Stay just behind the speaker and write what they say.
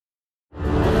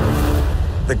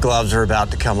The gloves are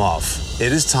about to come off.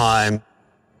 It is time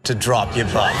to drop your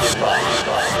buffs. Drop,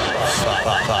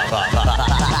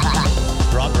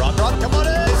 come on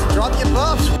in. Drop your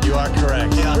buffs. You are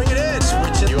correct. Yeah. Bring it in.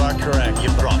 Switch it. You are correct. You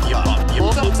drop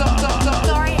your buff.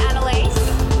 Sorry, Annalise.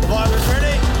 Survivors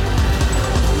ready?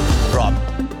 Drop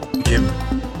your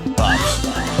buffs.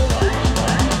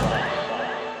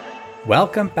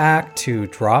 Welcome back to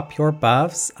Drop Your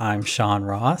Buffs. I'm Sean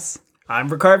Ross. I'm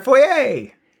Ricard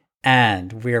Foyer.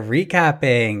 And we're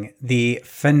recapping the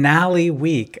finale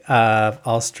week of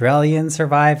Australian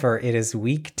Survivor. It is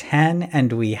week 10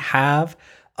 and we have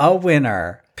a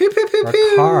winner. Pew, pew, pew,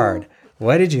 pew. Ricard,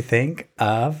 what did you think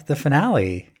of the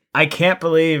finale? I can't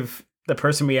believe the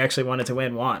person we actually wanted to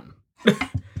win won.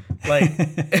 Like,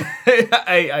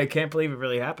 I can't believe it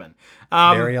really happened.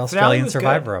 Very Australian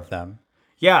Survivor of them.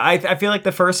 Yeah, I feel like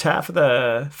the first half of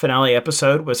the finale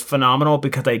episode was phenomenal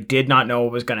because I did not know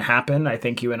what was going to happen. I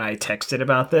think you and I texted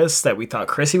about this, that we thought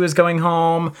Chrissy was going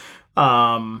home.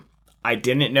 I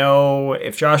didn't know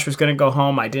if Josh was going to go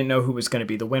home. I didn't know who was going to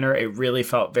be the winner. It really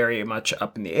felt very much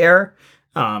up in the air.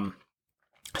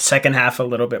 Second half, a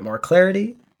little bit more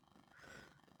clarity.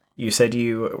 You said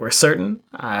you were certain.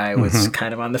 I was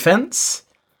kind of on the fence.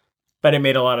 But it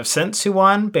made a lot of sense who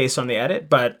won based on the edit.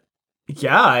 But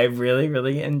yeah, I really,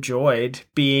 really enjoyed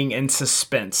being in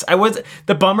suspense. I was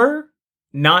the bummer,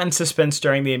 not in suspense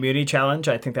during the immunity challenge.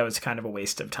 I think that was kind of a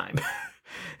waste of time.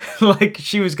 Like,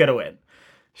 she was going to win.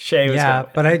 Shay was Yeah, gonna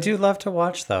win. but I do love to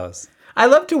watch those. I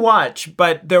love to watch,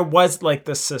 but there was like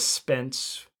the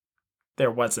suspense.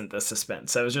 There wasn't the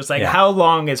suspense. I was just like, how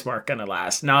long is Mark going to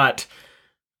last? Not,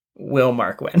 will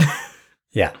Mark win?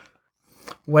 Yeah.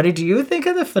 What did you think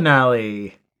of the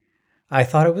finale? I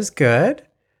thought it was good.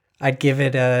 I'd give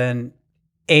it an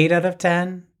 8 out of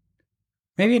 10.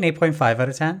 Maybe an 8.5 out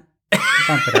of 10.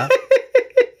 Bump it up.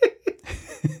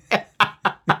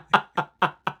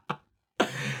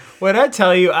 When I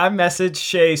tell you, I messaged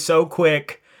Shay so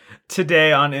quick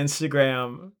today on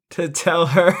Instagram to tell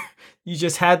her you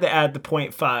just had to add the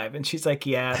 0.5. And she's like,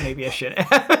 yeah, maybe I should have.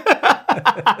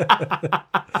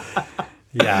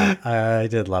 Yeah, I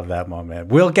did love that moment.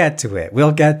 We'll get to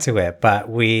it. But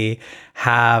we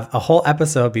have a whole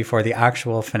episode before the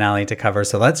actual finale to cover.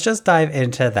 So let's just dive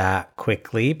into that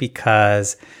quickly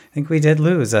because I think we did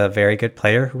lose a very good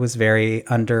player who was very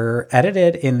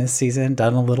under-edited in this season,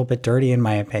 done a little bit dirty in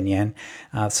my opinion.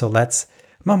 So let's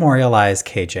memorialize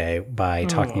KJ by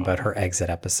talking about her exit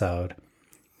episode,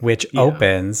 which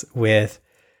opens with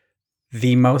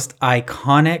the most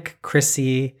iconic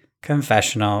Chrissy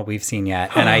confessional we've seen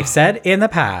yet. And I've said in the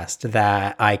past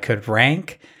that I could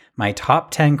rank my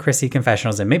top 10 Chrissy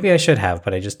confessionals, and maybe I should have,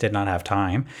 but I just did not have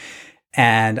time.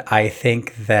 And I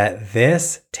think that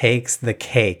this takes the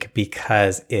cake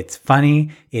because it's funny,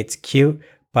 it's cute,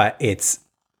 but it's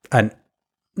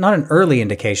not an early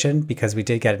indication because we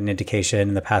did get an indication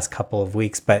in the past couple of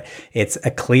weeks, but it's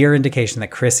a clear indication that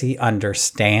Chrissy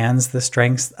understands the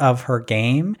strengths of her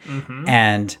game.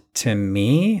 And to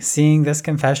me, seeing this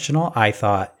confessional, I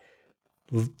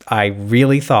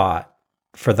really thought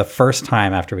for the first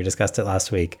time after we discussed it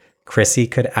last week, Chrissy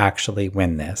could actually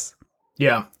win this.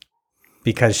 Yeah.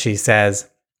 Because she says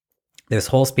this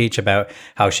whole speech about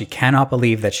how she cannot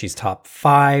believe that she's top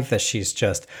 5, that she's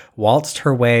just waltzed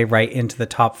her way right into the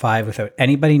top 5 without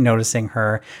anybody noticing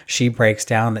her. She breaks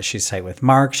down that she's tight with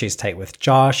Mark, she's tight with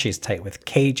Josh, she's tight with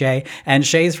KJ, and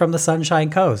Shay's from the Sunshine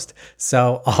Coast.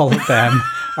 So all of them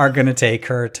are going to take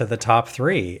her to the top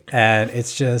 3. And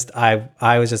it's just, I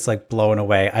was just like blown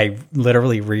away. I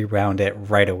literally rewound it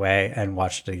right away and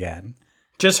watched it again.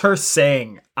 Just her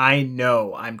saying, I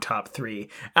know I'm top 3,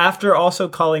 after also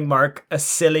calling Mark a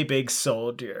silly big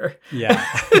soldier. Yeah.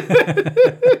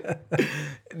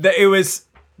 It was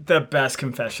the best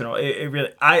confessional. It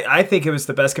really, I think it was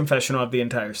the best confessional of the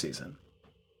entire season.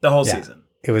 The whole season.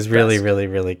 It was really, really,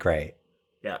 really great.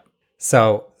 Yeah.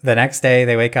 So the next day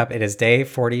they wake up. It is day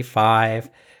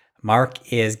 45.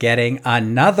 Mark is getting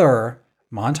another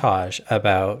montage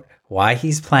about why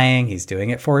he's playing. He's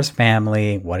doing it for his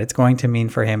family, what it's going to mean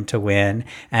for him to win.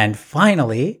 And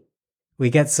finally, we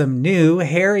get some new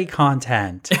Harry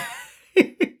content.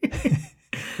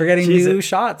 We're getting new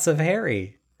shots of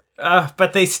Harry.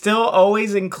 But they still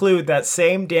always include that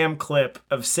same damn clip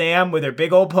of Sam with her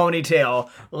big old ponytail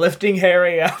lifting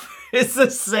Harry up. It's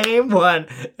the same one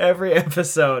every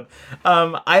episode.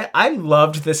 I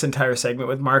loved this entire segment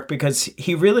with Mark because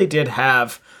he really did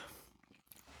have...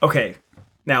 Okay,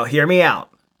 now hear me out.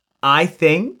 I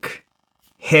think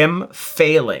him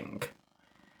failing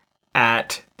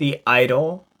at the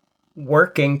idol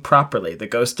working properly, the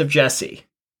ghost of Jesse,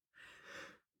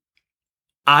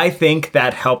 I think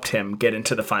that helped him get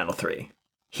into the final three.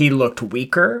 He looked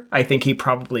weaker. I think he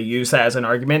probably used that as an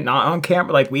argument, not on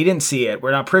camera. Like, we didn't see it.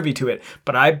 We're not privy to it.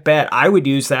 But I bet I would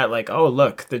use that like, oh,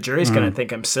 look, the jury's going to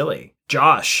think I'm silly.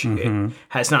 Josh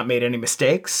has not made any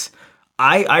mistakes.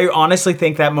 I honestly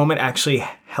think that moment actually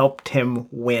helped him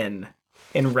win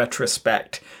in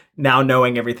retrospect, now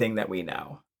knowing everything that we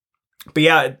know. But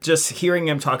yeah, just hearing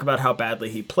him talk about how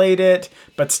badly he played it,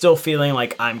 but still feeling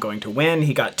like I'm going to win.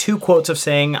 He got 2 quotes of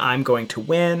saying, I'm going to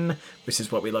win, which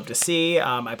is what we love to see.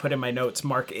 I put in my notes,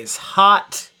 Mark is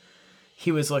hot.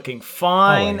 He was looking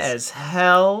fine as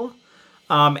hell.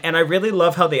 And I really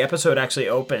love how the episode actually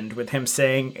opened with him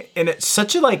saying, and it's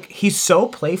such a, like, he's so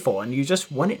playful and you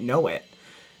just wouldn't know it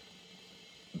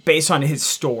based on his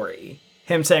story.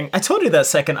 Him saying, I told you that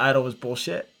second idol was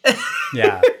bullshit.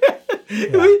 Yeah.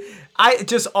 I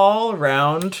just all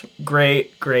around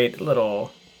great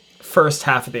little first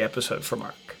half of the episode for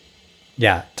Mark.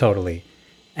 Yeah, totally.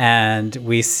 And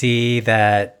we see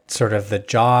that sort of the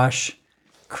Josh,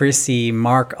 Chrissy,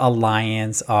 Mark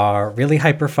alliance are really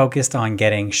hyper-focused on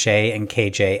getting Shay and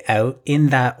KJ out in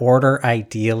that order,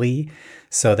 ideally,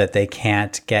 so that they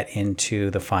can't get into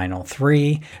the final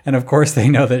 3. And of course, they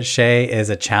know that Shay is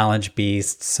a challenge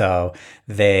beast, so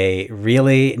they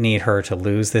really need her to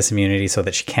lose this immunity so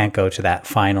that she can't go to that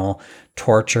final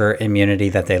torture immunity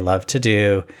that they love to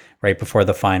do right before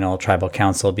the final tribal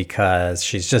council, because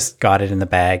she's just got it in the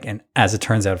bag. And as it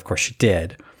turns out, of course, she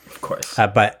did. Of course.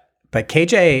 But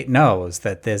KJ knows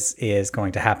that this is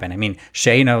going to happen. I mean,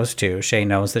 Shay knows too. Shay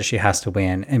knows that she has to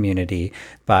win immunity.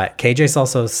 But KJ's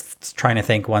also trying to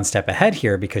think one step ahead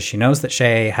here because she knows that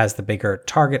Shay has the bigger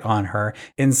target on her.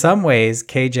 In some ways,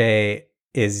 KJ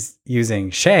is using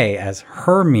Shay as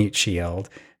her meat shield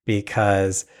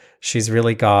because she's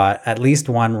really got at least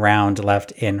one round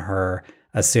left in her,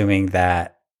 assuming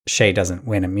that Shay doesn't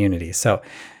win immunity. So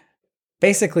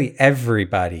basically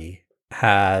everybody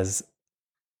has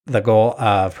the goal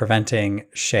of preventing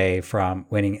Shay from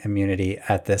winning immunity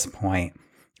at this point.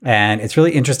 And it's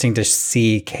really interesting to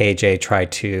see KJ try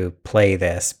to play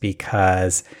this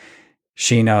because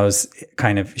she knows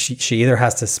kind of she either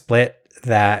has to split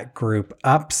that group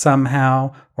up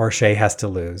somehow or Shay has to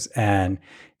lose. And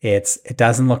it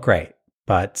doesn't look great,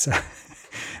 but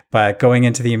But going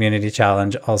into the immunity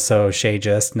challenge, also Shay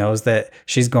just knows that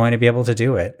she's going to be able to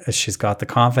do it. She's got the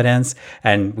confidence,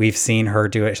 and we've seen her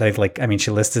do it.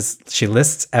 She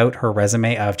lists out her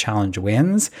resume of challenge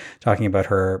wins, talking about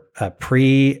her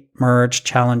pre-merge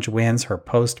challenge wins, her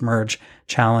post-merge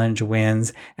challenge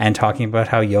wins, and talking about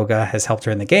how yoga has helped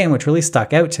her in the game, which really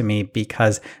stuck out to me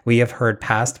because we have heard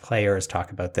past players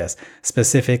talk about this.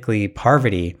 Specifically,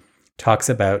 Parvati talks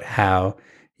about how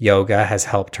yoga has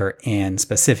helped her in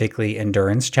specifically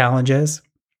endurance challenges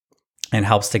and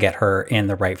helps to get her in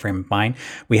the right frame of mind.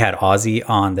 We had Ozzy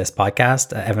on this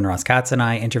podcast. Evan Ross Katz and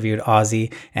I interviewed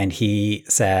Ozzy, and he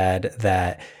said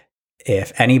that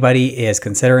if anybody is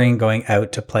considering going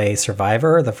out to play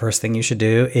Survivor, the first thing you should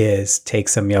do is take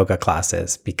some yoga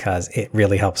classes because it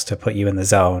really helps to put you in the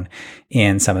zone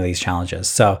in some of these challenges.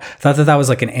 So I thought that was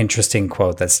like an interesting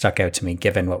quote that stuck out to me,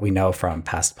 given what we know from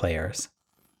past players.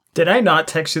 Did I not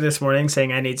text you this morning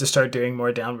saying I need to start doing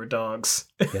more downward dogs?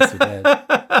 Yes, you did.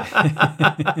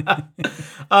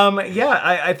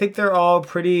 I think they're all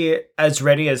pretty as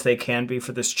ready as they can be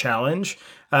for this challenge.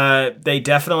 They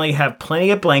definitely have plenty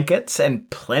of blankets and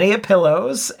plenty of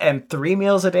pillows and 3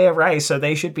 meals a day of rice, so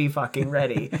they should be fucking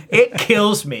ready. It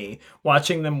kills me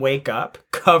watching them wake up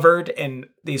covered in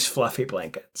these fluffy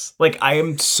blankets. Like, I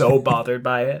am so bothered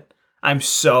by it. I'm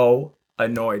so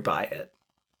annoyed by it.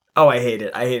 Oh, I hate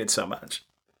it. I hate it so much.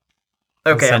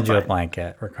 Okay, I'll send you a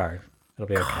blanket, Ricard. It'll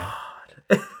be okay.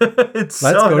 Let's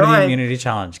go to the immunity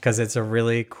challenge because it's a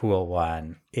really cool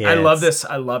one. I love this.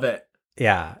 I love it.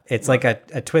 Yeah, it's like a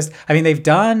twist. I mean, they've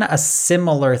done a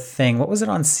similar thing. What was it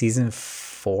on season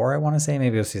 4? I want to say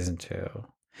maybe it was season 2,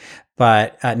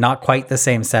 but not quite the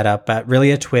same setup, but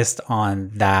really a twist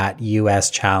on that US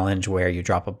challenge where you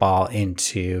drop a ball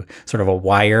into sort of a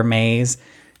wire maze.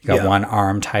 You got one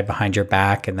arm tied behind your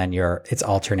back, and then it's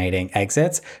alternating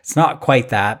exits. It's not quite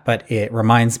that, but it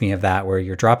reminds me of that, where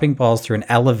you're dropping balls through an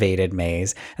elevated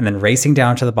maze and then racing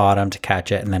down to the bottom to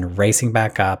catch it and then racing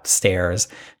back up stairs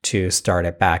to start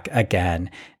it back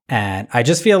again. And I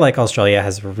just feel like Australia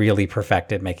has really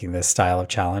perfected making this style of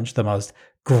challenge the most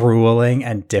grueling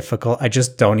and difficult. I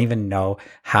just don't even know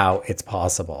how it's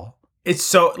possible. It's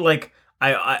so like,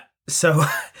 so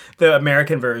the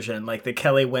American version, like the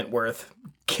Kelly Wentworth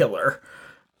killer.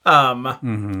 I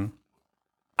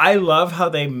love how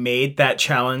they made that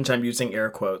challenge, I'm using air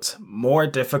quotes, more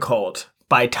difficult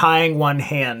by tying one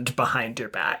hand behind your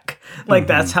back. Like,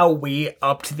 that's how we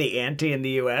upped the ante in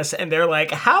the US. And they're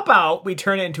like, how about we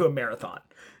turn it into a marathon?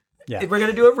 Yeah. We're going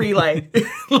to do a relay.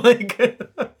 Like,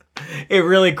 it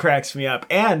really cracks me up.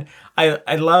 And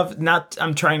I love,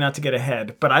 I'm trying not to get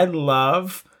ahead, but I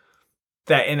love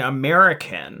that in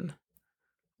American,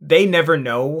 they never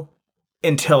know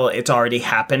until it's already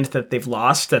happened that they've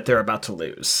lost, that they're about to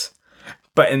lose.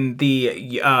 But in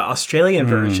the Australian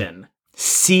version,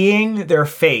 seeing their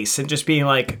face and just being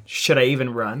like, should I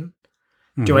even run?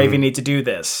 Do I even need to do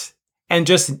this? And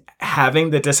just having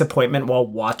the disappointment while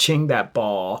watching that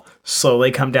ball slowly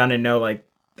come down and know, like,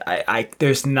 I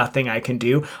there's nothing I can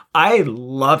do. I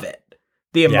love it.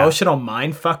 The emotional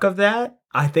mind fuck of that,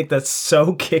 I think that's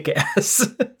so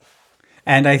kick-ass.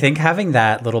 And I think having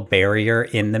that little barrier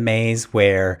in the maze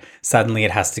where suddenly it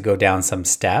has to go down some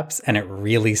steps and it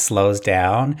really slows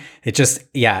down, it just,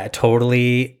 it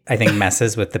totally, I think,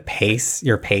 messes with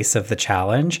your pace of the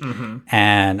challenge.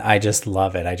 And I just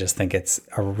love it. I just think it's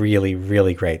a really,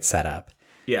 really great setup.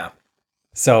 Yeah.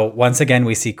 So once again,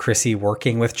 we see Chrissy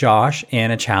working with Josh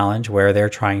in a challenge where they're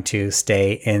trying to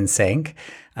stay in sync.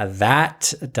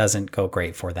 That doesn't go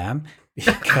great for them.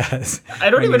 Because I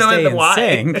don't even know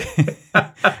why.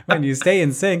 When you stay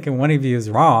in sync and one of you is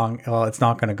wrong, well, it's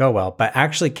not going to go well. But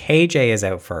actually, KJ is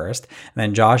out first, and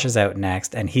then Josh is out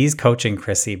next, and he's coaching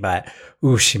Chrissy. But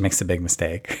she makes a big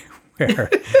mistake. Where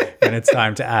when it's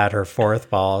time to add her fourth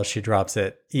ball, she drops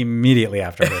it immediately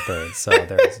after her third. So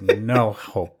there's no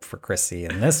hope for Chrissy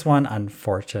in this one,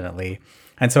 unfortunately.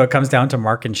 And so it comes down to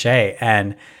Mark and Shay,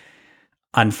 and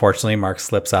unfortunately, Mark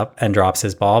slips up and drops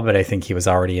his ball, but I think he was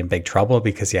already in big trouble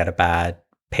because he had a bad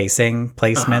pacing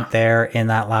placement there in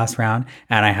that last round.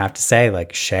 And I have to say,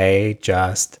 like, Shay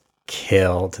just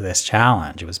killed this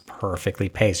challenge. It was perfectly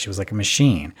paced. She was like a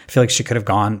machine. I feel like she could have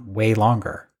gone way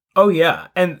longer. Oh, yeah.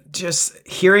 And just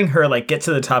hearing her, like, get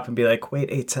to the top and be like,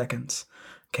 wait 8 seconds.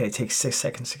 Okay, it takes 6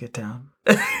 seconds to get down.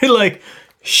 Like,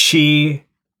 she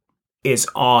is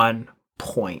on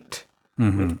point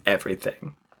with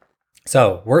everything.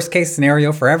 So, worst case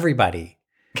scenario for everybody.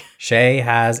 Shay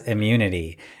has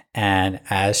immunity. And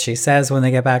as she says when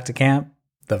they get back to camp,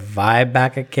 the vibe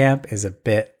back at camp is a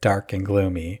bit dark and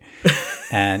gloomy.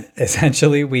 And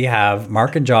essentially, we have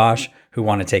Mark and Josh who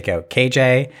want to take out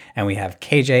KJ, and we have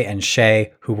KJ and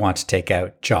Shay who want to take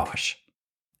out Josh.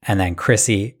 And then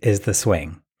Chrissy is the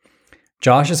swing.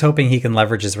 Josh is hoping he can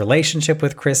leverage his relationship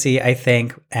with Chrissy, I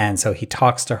think. And so he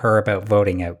talks to her about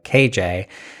voting out KJ.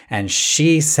 And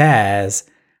she says,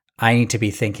 I need to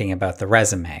be thinking about the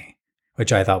resume,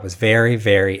 which I thought was very,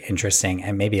 very interesting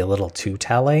and maybe a little too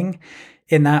telling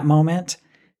in that moment.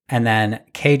 And then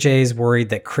KJ's worried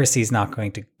that Chrissy's not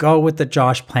going to go with the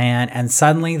Josh plan. And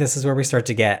suddenly this is where we start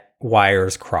to get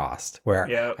wires crossed,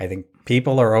 where I think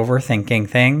people are overthinking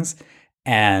things.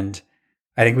 And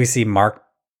I think we see Mark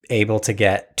able to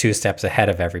get 2 steps ahead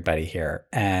of everybody here.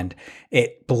 And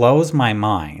it blows my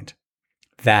mind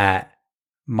that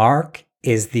Mark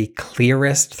is the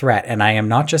clearest threat. And I am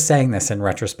not just saying this in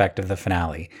retrospect of the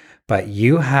finale, but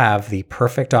you have the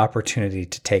perfect opportunity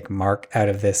to take Mark out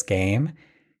of this game,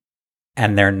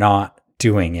 and they're not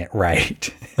doing it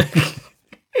right.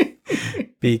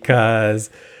 Because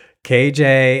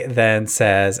KJ then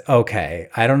says, okay,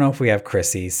 I don't know if we have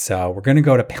Chrissy, so we're going to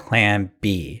go to plan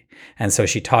B. And so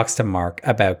she talks to Mark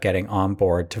about getting on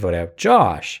board to vote out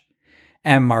Josh.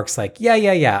 And Mark's like,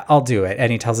 yeah, I'll do it.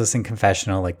 And he tells us in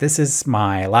confessional, like, this is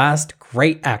my last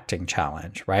great acting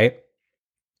challenge, right?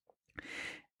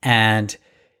 And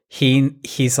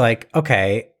he's like,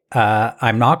 okay,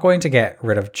 I'm not going to get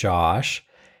rid of Josh.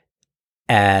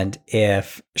 And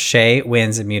if Shay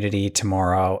wins immunity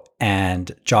tomorrow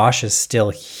and Josh is still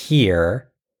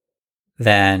here,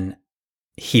 then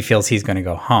he feels he's going to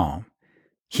go home.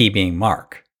 He being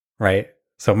Mark, right?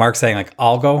 So Mark's saying, like,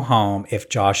 I'll go home if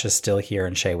Josh is still here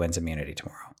and Shay wins immunity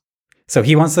tomorrow. So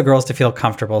he wants the girls to feel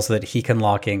comfortable so that he can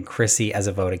lock in Chrissy as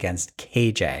a vote against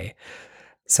KJ.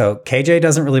 So KJ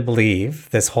doesn't really believe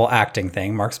this whole acting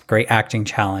thing. Mark's great acting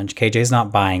challenge. KJ's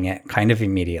not buying it kind of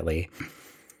immediately.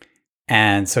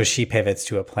 And so she pivots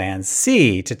to a plan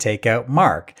C to take out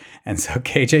Mark. And so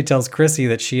KJ tells Chrissy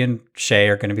that she and Shay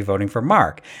are going to be voting for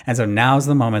Mark. And so now's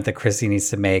the moment that Chrissy needs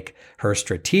to make her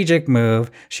strategic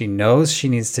move. She knows she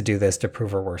needs to do this to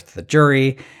prove her worth to the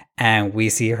jury. And we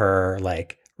see her,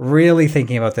 like, really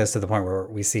thinking about this to the point where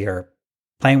we see her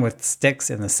playing with sticks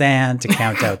in the sand to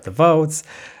count out the votes.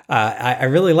 I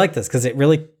really like this because it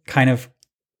really kind of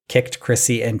kicked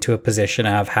Chrissy into a position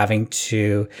of having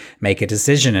to make a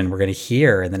decision. And we're going to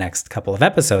hear in the next couple of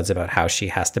episodes about how she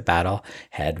has to battle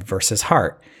head versus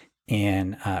heart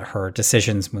in her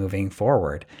decisions moving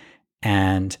forward.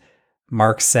 And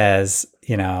Mark says,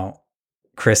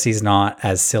 Chrissy's not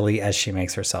as silly as she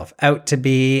makes herself out to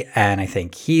be. And I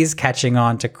think he's catching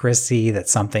on to Chrissy that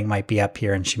something might be up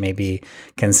here and she may be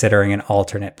considering an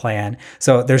alternate plan.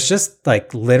 So there's just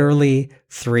like literally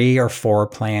 3 or 4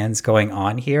 plans going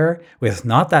on here with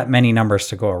not that many numbers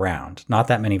to go around, not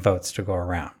that many votes to go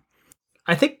around.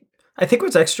 I think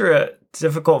what's extra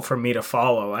difficult for me to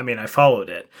follow, I mean, I followed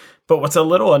it, but what's a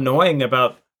little annoying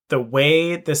about the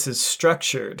way this is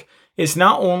structured is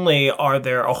not only are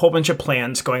there a whole bunch of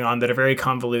plans going on that are very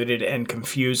convoluted and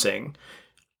confusing,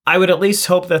 I would at least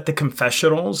hope that the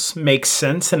confessionals make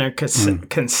sense and are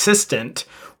consistent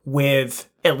with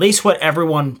at least what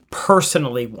everyone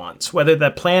personally wants. Whether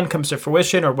that plan comes to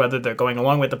fruition or whether they're going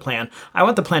along with the plan, I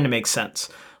want the plan to make sense.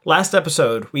 Last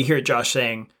episode, we hear Josh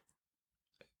saying,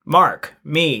 Mark,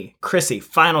 me, Chrissy,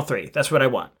 final 3. That's what I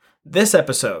want. This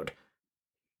episode,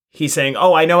 he's saying,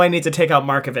 oh, I know I need to take out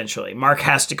Mark eventually. Mark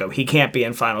has to go. He can't be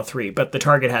in final 3, but the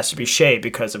target has to be Shay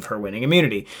because of her winning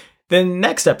immunity. Then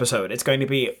next episode, it's going to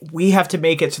be, we have to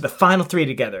make it to the final 3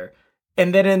 together.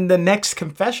 And then in the next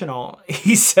confessional,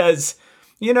 he says,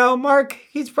 Mark,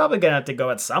 he's probably going to have to go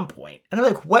at some point. And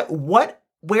I'm like,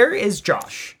 where is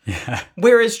Josh? Yeah.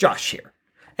 Where is Josh here?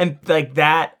 And like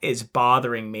that is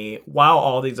bothering me while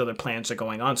all these other plans are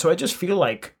going on. So I just feel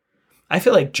like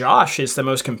Josh is the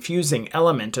most confusing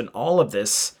element in all of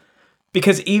this,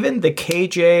 because even the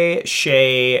KJ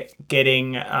Shay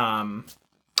getting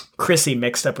Chrissy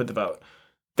mixed up with the vote,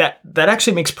 that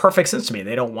actually makes perfect sense to me.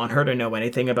 They don't want her to know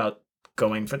anything about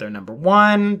going for their number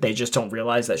 1. They just don't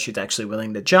realize that she's actually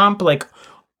willing to jump. Like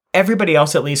everybody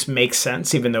else at least makes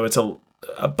sense, even though it's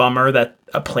a bummer that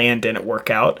a plan didn't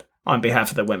work out on behalf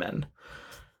of the women.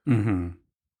 Mm-hmm.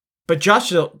 But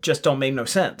Josh just don't make no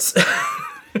sense.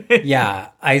 Yeah,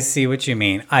 I see what you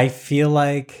mean. I feel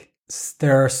like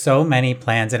there are so many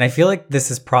plans, and I feel like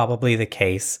this is probably the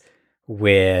case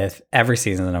with every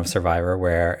season of Survivor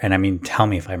where, and I mean, tell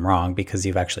me if I'm wrong because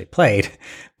you've actually played,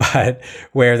 but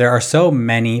where there are so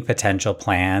many potential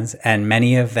plans and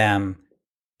many of them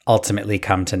ultimately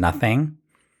come to nothing.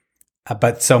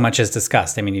 But so much is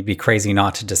discussed. I mean, you'd be crazy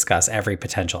not to discuss every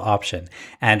potential option.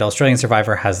 And Australian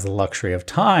Survivor has the luxury of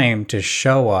time to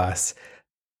show us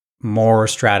more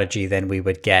strategy than we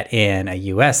would get in a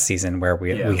US season where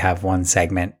we have one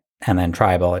segment and then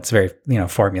tribal. It's very,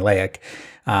 formulaic.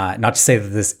 Not to say that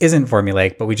this isn't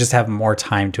formulaic, but we just have more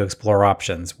time to explore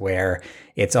options where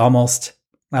it's almost,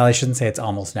 well, I shouldn't say it's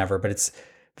almost never, but it's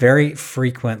very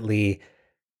frequently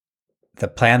the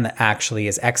plan that actually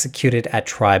is executed at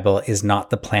tribal is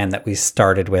not the plan that we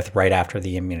started with right after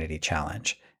the immunity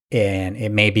challenge. And it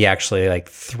may be actually like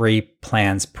 3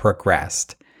 plans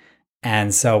progressed.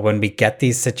 And so when we get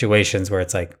these situations where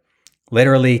it's like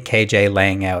literally KJ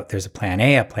laying out, there's a plan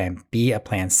A, a plan B, a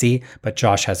plan C, but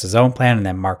Josh has his own plan and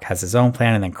then Mark has his own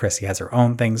plan and then Chrissy has her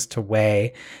own things to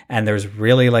weigh. And there's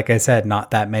really, like I said, not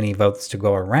that many votes to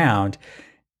go around.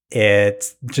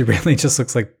 It really just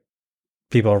looks like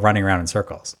people are running around in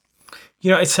circles.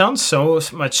 It sounds so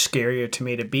much scarier to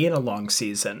me to be in a long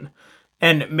season.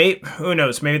 And who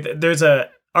knows, maybe there's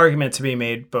a argument to be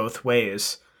made both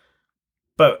ways.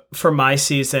 But for my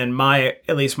season,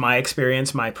 at least my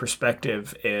experience, my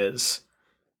perspective is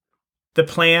the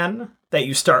plan that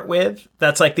you start with,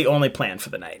 that's like the only plan for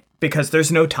the night because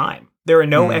there's no time. There are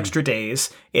no extra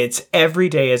days. It's every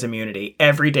day is immunity.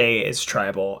 Every day is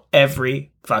tribal.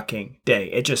 Every fucking day.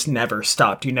 It just never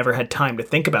stopped. You never had time to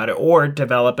think about it or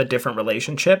develop a different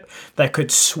relationship that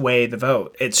could sway the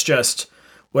vote. It's just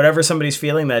whatever somebody's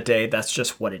feeling that day, that's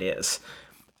just what it is.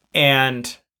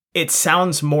 And it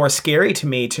sounds more scary to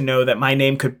me to know that my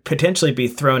name could potentially be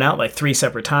thrown out like 3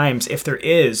 separate times if there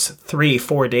is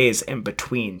 3-4 days in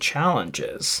between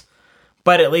challenges.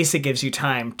 But at least it gives you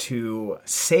time to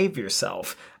save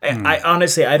yourself. I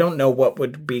honestly, I don't know what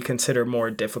would be considered more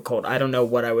difficult. I don't know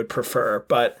what I would prefer,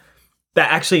 but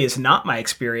that actually is not my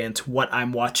experience, what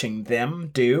I'm watching them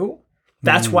do.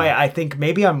 That's why I think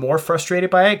maybe I'm more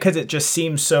frustrated by it because it just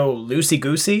seems so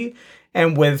loosey-goosey.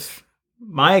 And with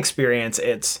my experience,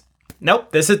 it's,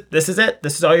 nope, this is it.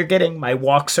 This is all you're getting. My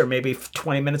walks are maybe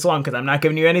 20 minutes long because I'm not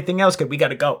giving you anything else because we got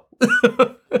to go.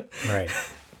 Right.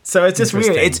 So it's just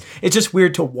weird. It's just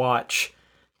weird to watch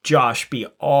Josh be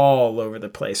all over the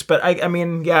place. But I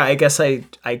mean, yeah, I guess I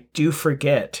do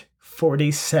forget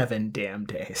 47 damn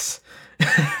days.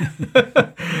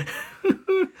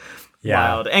 Yeah.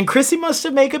 Wild. And Chrissy must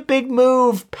have made a big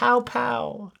move. Pow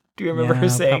pow. Do you remember her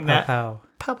saying that? Pow.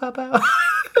 Pow pow pow.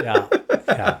 Yeah.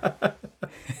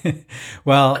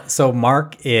 Well, so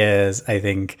Mark is, I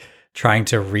think, trying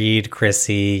to read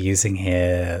Chrissy using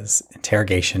his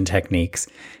interrogation techniques.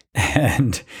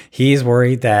 And he's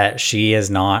worried that she is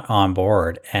not on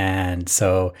board. And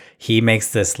so he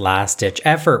makes this last ditch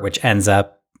effort, which ends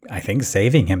up, I think,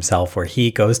 saving himself, where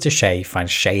he goes to Shay,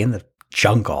 finds Shay in the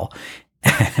jungle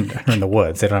and or in the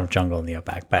woods. They don't have jungle in the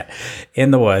outback, but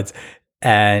in the woods.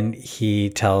 And he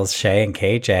tells Shay and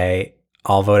KJ,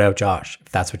 I'll vote out Josh.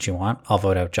 If that's what you want, I'll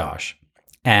vote out Josh.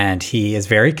 And he is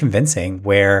very convincing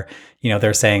where,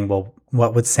 they're saying, well,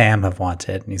 what would Sam have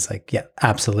wanted? And he's like, yeah,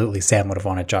 absolutely. Sam would have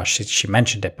wanted Josh. She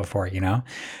mentioned it before,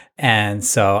 And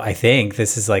so I think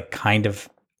this is like kind of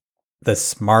the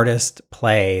smartest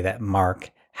play that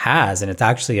Mark has. And it's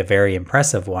actually a very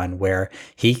impressive one where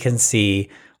he can see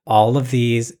all of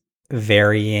these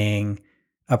varying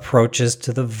approaches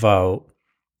to the vote,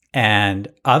 and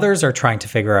others are trying to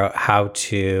figure out how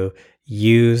to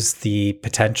use the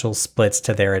potential splits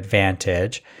to their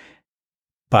advantage.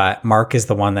 But Mark is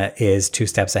the one that is 2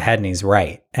 steps ahead, and he's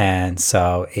right. And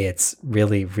so it's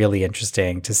really, really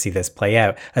interesting to see this play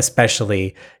out,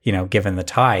 especially, given the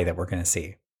tie that we're going to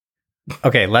see.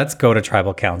 Okay, let's go to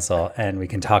Tribal Council and we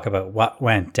can talk about what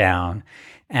went down.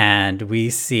 And we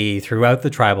see throughout the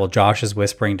tribal, Josh is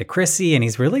whispering to Chrissy, and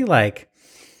he's really like,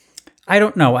 I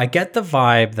don't know. I get the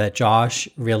vibe that Josh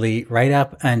really, right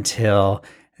up until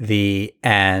the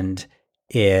end,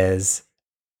 is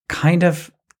kind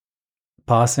of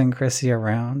bossing Chrissy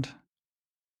around.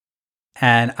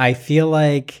 And I feel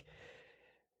like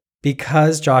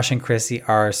because Josh and Chrissy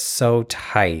are so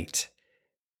tight,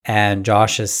 and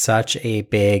Josh is such a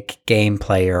big game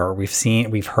player,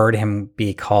 we've heard him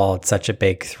be called such a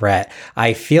big threat,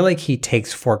 I feel like he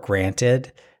takes for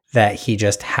granted that he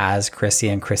just has Chrissy,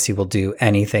 and Chrissy will do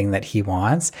anything that he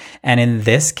wants. And in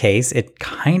this case, it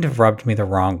kind of rubbed me the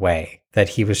wrong way that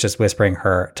he was just whispering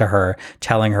to her,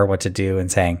 telling her what to do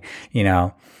and saying,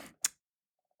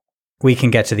 we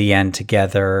can get to the end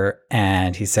together.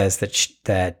 And he says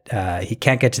that he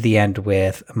can't get to the end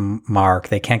with Mark.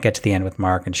 They can't get to the end with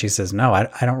Mark. And she says, no, I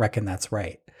don't reckon that's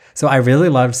right. So I really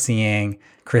loved seeing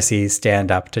Chrissy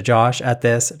stand up to Josh at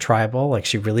this tribal. Like,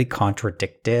 she really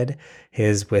contradicted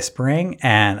his whispering.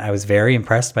 And I was very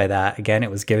impressed by that. Again,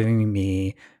 it was giving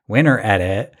me winner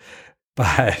edit.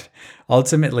 But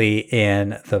ultimately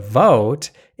in the vote,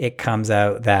 it comes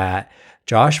out that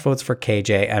Josh votes for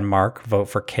KJ and Mark vote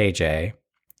for KJ.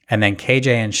 And then KJ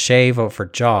and Shay vote for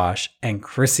Josh and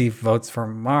Chrissy votes for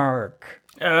Mark.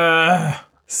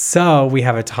 So we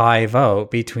have a tie vote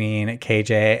between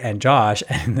KJ and Josh.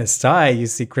 And in this tie, you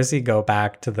see Chrissy go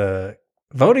back to the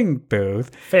voting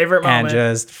booth. Favorite moment. And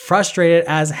just frustrated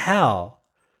as hell.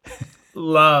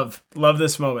 Love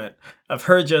this moment of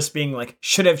her just being like,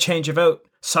 should have changed your vote.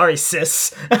 Sorry,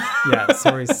 sis. Yeah,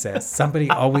 sorry, sis. Somebody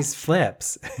always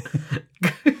flips.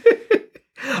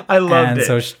 I loved it.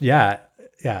 So, yeah.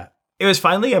 It was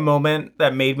finally a moment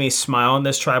that made me smile in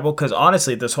this tribal, because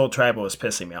honestly, this whole tribal was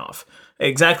pissing me off.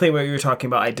 Exactly what you were talking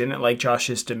about. I didn't like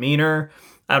Josh's demeanor.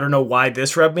 I don't know why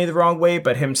this rubbed me the wrong way,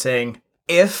 but him saying,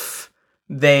 if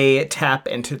they tap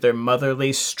into their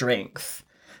motherly strength,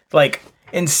 like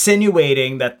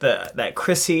insinuating that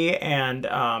Chrissy and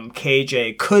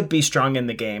KJ could be strong in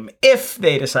the game if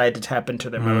they decide to tap into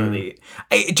their motherly.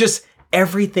 Just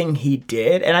everything he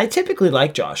did, and I typically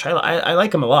like Josh. I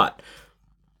like him a lot.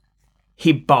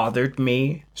 He bothered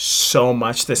me so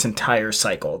much this entire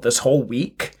cycle. This whole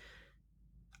week,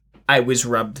 I was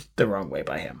rubbed the wrong way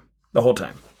by him the whole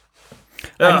time.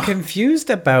 I'm confused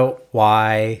about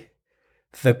why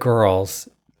the girls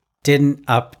didn't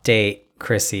update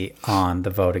Chrissy on the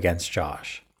vote against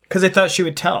Josh. Because they thought she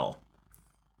would tell.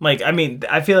 Like, I mean,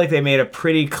 I feel like they made a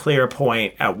pretty clear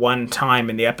point at one time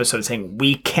in the episode saying,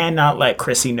 we cannot let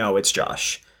Chrissy know it's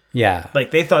Josh. Yeah.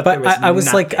 Like, they thought but there was I was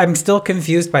nothing. like, I'm still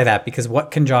confused by that, because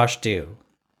what can Josh do?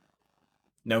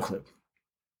 No clue.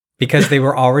 Because they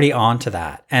were already on to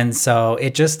that. And so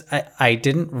it just, I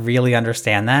didn't really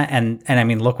understand that. And I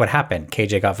mean, look what happened.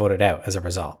 KJ got voted out as a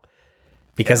result.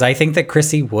 Because I think that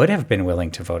Chrissy would have been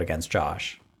willing to vote against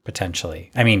Josh,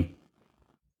 potentially. I mean,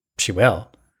 she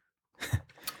will.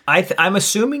 I'm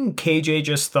assuming KJ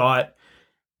just thought,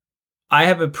 I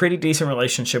have a pretty decent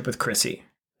relationship with Chrissy.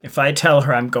 If I tell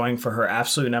her I'm going for her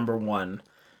absolute number one,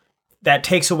 that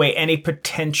takes away any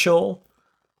potential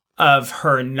of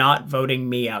her not voting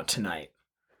me out tonight.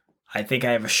 I think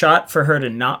I have a shot for her to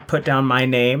not put down my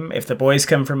name. If the boys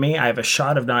come for me, I have a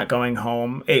shot of not going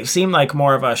home. It seemed like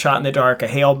more of a shot in the dark, a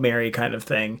Hail Mary kind of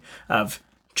thing of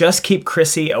just keep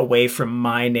Chrissy away from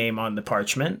my name on the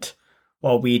parchment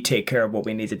while we take care of what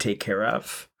we need to take care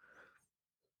of.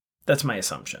 That's my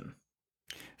assumption.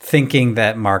 Thinking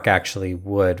that Mark actually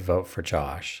would vote for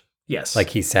Josh. Yes. Like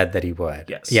he said that he would.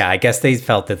 Yes. Yeah, I guess they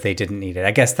felt that they didn't need it.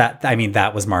 I guess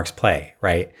that was Mark's play,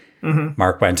 right? Mm-hmm.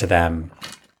 Mark went to them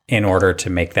in order to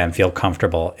make them feel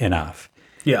comfortable enough.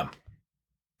 Yeah.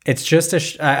 It's just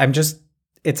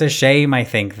it's a shame, I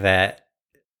think, that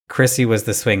Chrissy was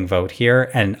the swing vote here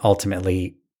and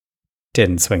ultimately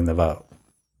didn't swing the vote.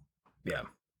 Yeah.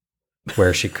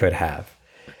 Where she could have.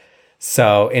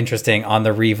 So interesting. On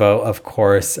the revote, of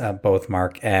course, both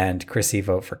Mark and Chrissy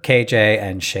vote for KJ,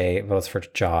 and Shay votes for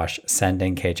Josh,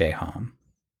 sending KJ home.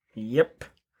 Yep.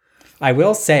 I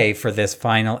will say for this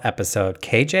final episode,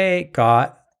 KJ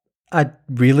got a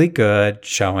really good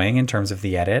showing in terms of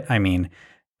the edit. I mean,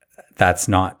 that's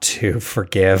not to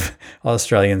forgive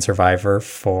Australian Survivor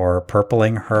for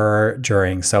purpling her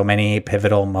during so many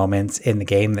pivotal moments in the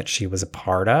game that she was a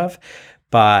part of.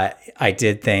 But I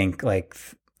did think, like,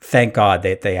 thank God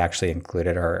that they actually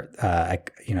included her.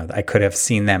 I could have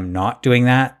seen them not doing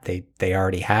that. They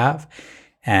already have.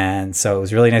 And so it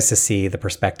was really nice to see the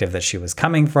perspective that she was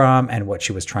coming from and what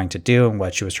she was trying to do and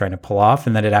what she was trying to pull off,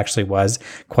 and that it actually was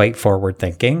quite forward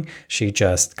thinking. She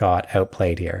just got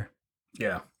outplayed here.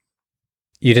 Yeah.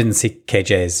 You didn't see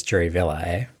KJ's jury villa,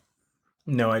 eh?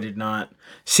 No, I did not.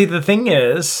 See, the thing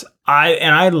is,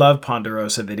 I love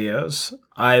Ponderosa videos.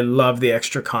 I love the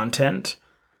extra content.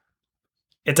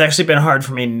 It's actually been hard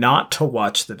for me not to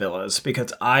watch the villas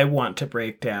because I want to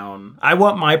break down. I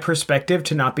want my perspective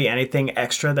to not be anything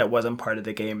extra that wasn't part of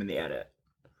the game in the edit.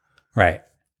 Right.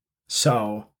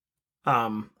 So,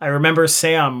 I remember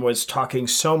Sam was talking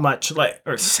so much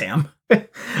Sam.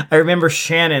 I remember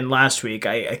Shannon last week.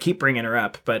 I keep bringing her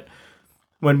up, but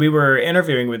when we were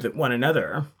interviewing with one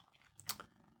another,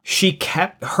 she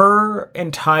kept her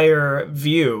entire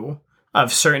view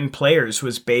of certain players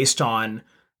was based on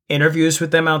interviews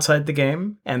with them outside the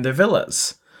game and their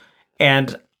villas.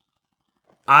 And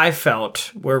I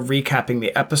felt we're recapping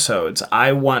the episodes.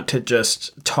 I want to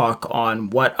just talk on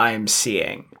what I'm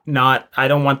seeing. I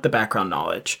don't want the background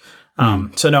knowledge.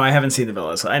 So no, I haven't seen the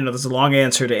villas. I know there's a long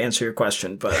answer to answer your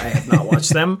question, but I have not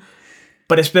watched them.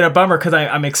 But it's been a bummer because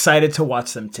I'm excited to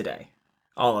watch them today.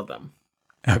 All of them.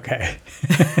 Okay.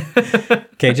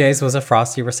 KJ's was a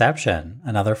frosty reception,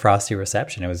 another frosty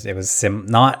reception. It was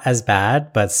not as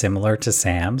bad, but similar to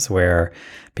Sam's, where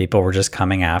people were just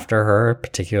coming after her,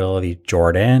 particularly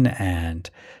Jordan and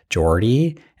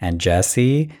Jordy and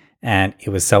Jesse. And it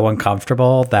was so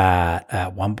uncomfortable that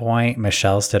at one point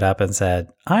Michelle stood up and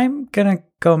said, "I'm going to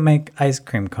go make ice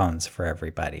cream cones for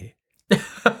everybody."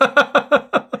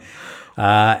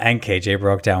 And KJ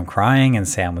broke down crying, and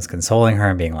Sam was consoling her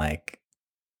and being like,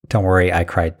 "Don't worry, I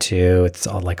cried too. It's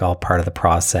all part of the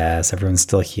process. Everyone's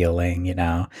still healing, you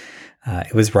know."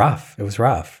 It was rough. It was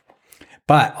rough.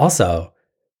 But also,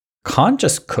 Khan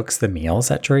just cooks the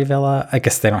meals at Jury Villa. I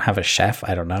guess they don't have a chef.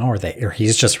 I don't know. Or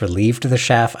he's just relieved the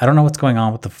chef. I don't know what's going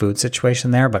on with the food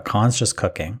situation there, but Khan's just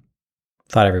cooking.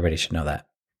 Thought everybody should know that.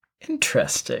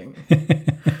 Interesting.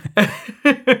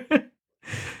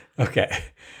 Okay.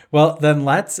 Well, then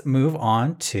let's move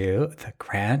on to the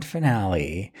grand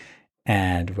finale.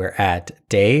 And we're at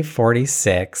day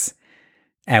 46.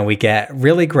 And we get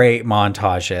really great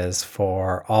montages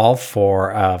for all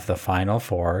four of the final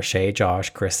four, Shay,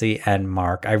 Josh, Chrissy, and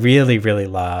Mark. I really, really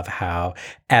love how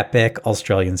epic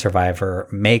Australian Survivor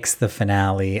makes the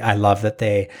finale. I love that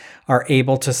they are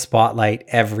able to spotlight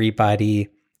everybody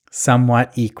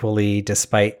somewhat equally,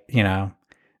 despite,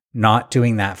 not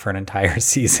doing that for an entire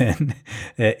season.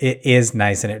 It is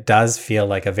nice, and it does feel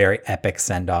like a very epic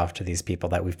send-off to these people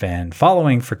that we've been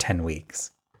following for 10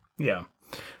 weeks. Yeah.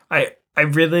 I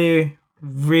really,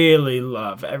 really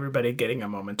love everybody getting a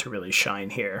moment to really shine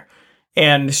here.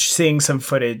 And seeing some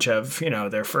footage of,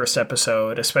 their first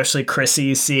episode, especially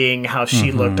Chrissy seeing how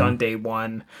she looked on day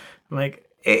one. Like,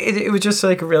 it was just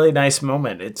like a really nice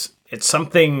moment. It's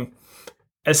something,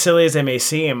 as silly as it may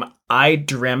seem, I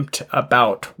dreamt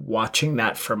about watching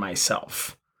that for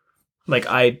myself. Like,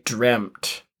 I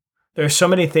dreamt. There's so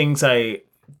many things I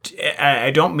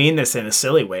don't mean this in a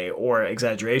silly way or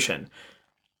exaggeration.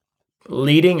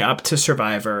 Leading up to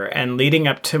Survivor and leading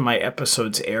up to my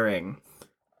episodes airing,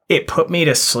 it put me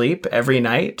to sleep every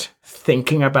night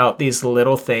thinking about these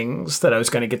little things that I was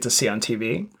going to get to see on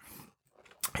TV.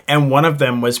 And one of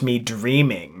them was me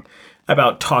dreaming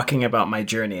about talking about my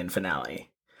journey and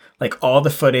finale. Like all the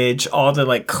footage, all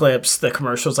the clips, the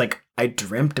commercials, I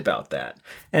dreamt about that.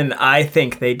 And I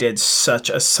think they did such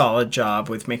a solid job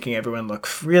with making everyone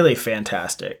look really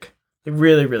fantastic.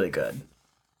 Really, really good.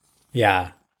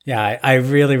 Yeah. Yeah, I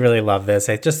really, really love this.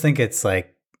 I just think it's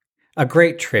like a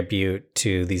great tribute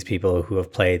to these people who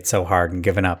have played so hard and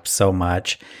given up so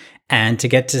much. And to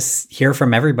get to hear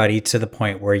from everybody to the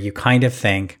point where you kind of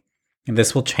think, and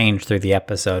this will change through the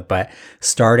episode, but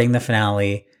starting the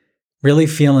finale, really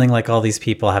feeling like all these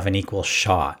people have an equal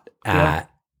shot at,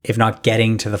 if not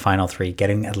getting to the final three,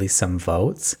 getting at least some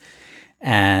votes.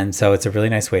 And so it's a really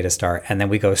nice way to start. And then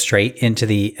we go straight into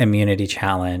the immunity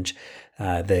challenge,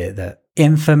 the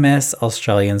infamous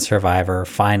Australian Survivor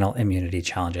final immunity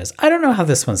challenges. I don't know how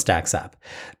this one stacks up,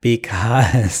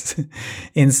 because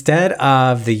instead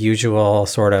of the usual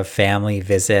sort of family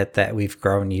visit that we've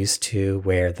grown used to,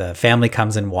 where the family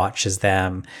comes and watches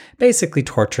them basically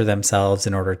torture themselves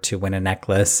in order to win a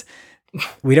necklace,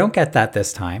 we don't get that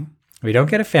this time. We don't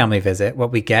get a family visit.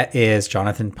 What we get is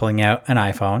Jonathan pulling out an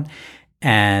iPhone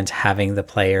and having the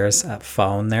players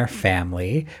phone their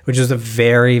family, which was a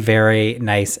very, very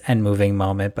nice and moving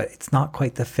moment, but it's not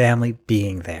quite the family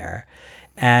being there.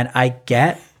 And I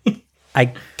get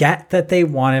that they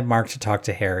wanted Mark to talk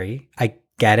to Harry. I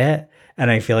get it.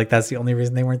 And I feel like that's the only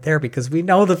reason they weren't there, because we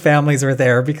know the families are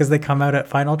there because they come out at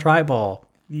Final Tribal.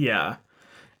 Yeah.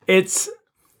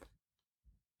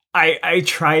 I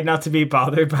tried not to be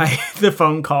bothered by the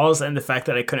phone calls and the fact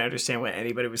that I couldn't understand what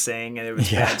anybody was saying, and it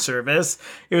was bad service.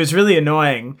 It was really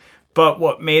annoying. But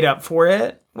what made up for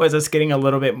it was us getting a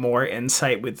little bit more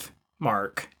insight with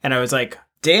Mark. And I was like,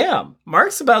 damn,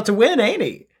 Mark's about to win, ain't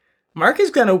he? Mark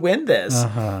is going to win this.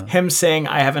 Him saying,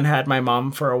 I haven't had my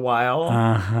mom for a while.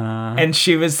 And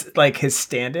she was like his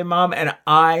stand-in mom. And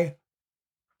I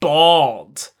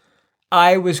bawled.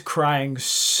 I was crying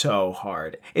so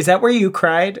hard. Is that where you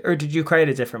cried, or did you cry at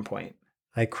a different point?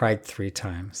 I cried 3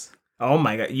 times. Oh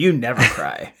my God. You never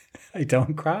cry. I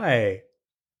don't cry.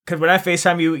 Because when I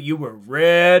FaceTime you, you were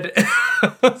red.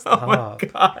 Oh my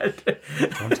God.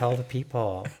 Don't tell the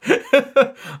people.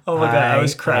 Oh my God. I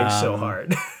was crying so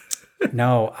hard.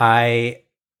 No, I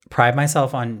pride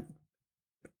myself on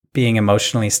being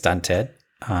emotionally stunted.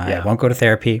 I won't go to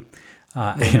therapy.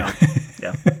 I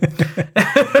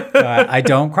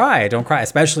don't cry.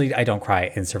 Especially I don't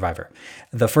cry in Survivor.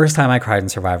 The first time I cried in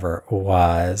Survivor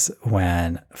was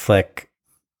when Flick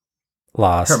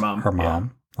lost her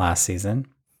mom last season.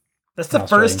 That's the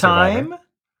first time? Survivor.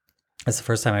 That's the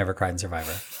first time I ever cried in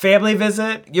Survivor. Family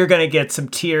visit, you're going to get some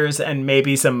tears and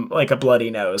maybe some, like, a bloody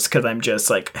nose, because I'm just,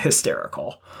 like,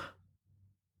 hysterical.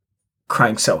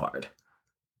 Crying so hard.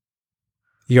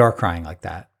 You're crying like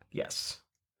that? Yes.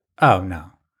 Oh,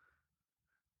 no.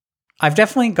 I've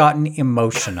definitely gotten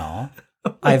emotional.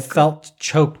 I've felt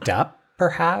choked up,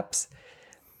 perhaps.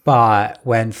 But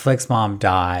when Flick's mom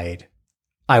died,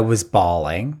 I was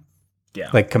bawling.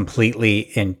 Yeah. Like, completely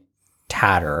in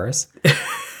tatters.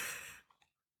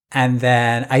 And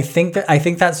then I think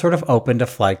that sort of opened a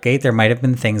floodgate. There might have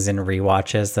been things in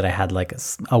rewatches that I had like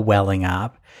a welling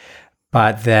up.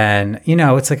 But then,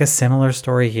 it's like a similar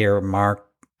story here.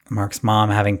 Mark's mom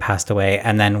having passed away.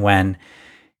 And then when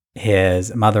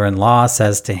his mother-in-law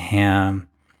says to him,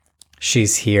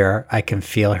 she's here. I can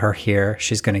feel her here.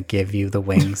 She's going to give you the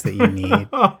wings that you need.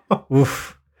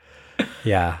 Oof.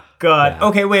 Yeah. God. Yeah.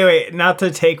 Okay, wait. Not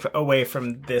to take away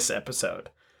from this episode,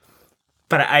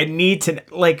 but I need to,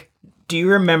 like, do you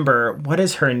remember, what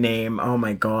is her name? Oh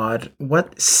my God.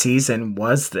 What season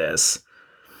was this?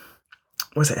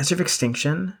 Was it Edge of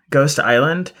Extinction? Ghost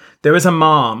Island? There was a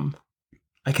mom.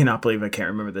 I cannot believe I can't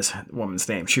remember this woman's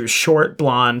name. She was short,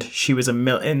 blonde. She was in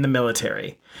the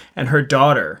military. And her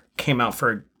daughter came out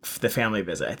for the family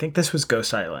visit. I think this was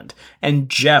Ghost Island. And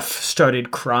Jeff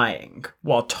started crying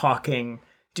while talking.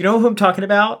 Do you know who I'm talking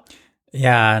about?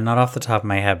 Yeah, not off the top of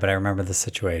my head, but I remember the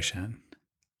situation.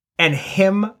 And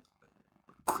him,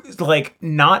 like,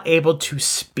 not able to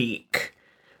speak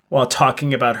while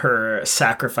talking about her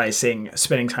sacrificing,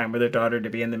 spending time with her daughter to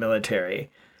be in the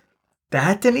military.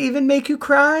 That didn't even make you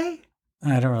cry?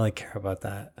 I don't really care about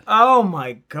that. Oh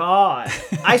my God.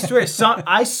 I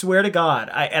swear to God,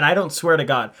 and I don't swear to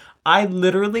God, I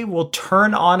literally will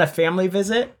turn on a family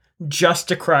visit just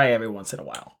to cry every once in a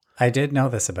while. I did know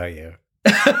this about you.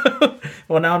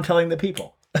 Well, now I'm telling the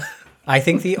people. I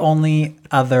think the only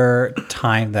other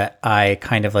time that I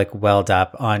kind of like welled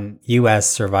up on US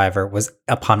Survivor was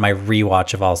upon my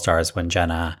rewatch of All Stars when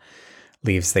Jenna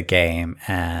leaves the game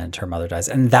and her mother dies.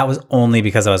 And that was only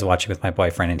because I was watching with my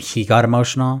boyfriend and he got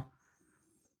emotional.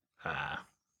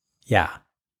 Yeah.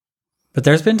 But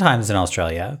there's been times in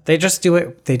Australia. They just do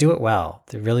it. They do it well.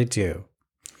 They really do.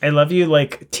 I love you,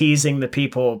 like, teasing the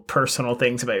people personal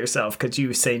things about yourself because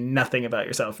you say nothing about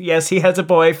yourself. Yes, he has a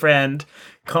boyfriend.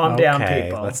 Calm down,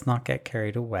 people. Let's not get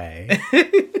carried away.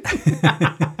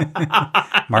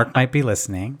 Mark might be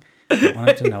listening. I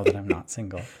wanted to know that I'm not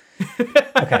single.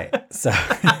 Okay, so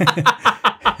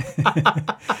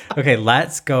okay,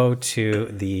 let's go to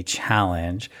the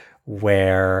challenge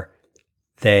where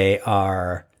they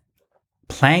are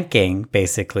planking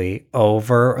basically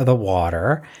over the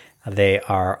water. They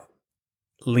are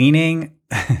leaning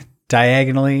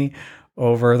diagonally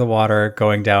over the water,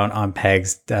 going down on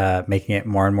pegs, making it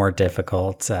more and more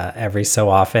difficult every so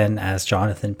often as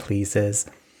Jonathan pleases.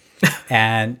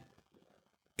 And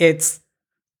it's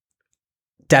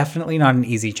definitely not an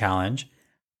easy challenge,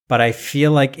 but I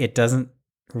feel like it doesn't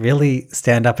really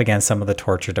stand up against some of the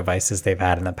torture devices they've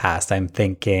had in the past. I'm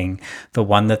thinking the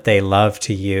one that they love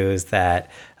to use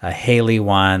that Haley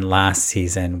won last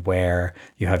season, where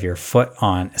you have your foot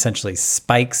on essentially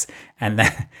spikes and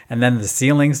then the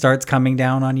ceiling starts coming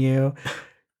down on you.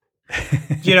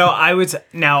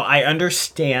 I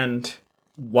understand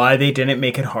why they didn't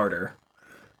make it harder,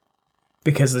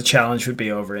 because the challenge would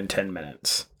be over in 10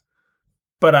 minutes.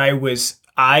 But I was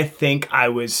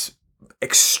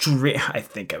extremely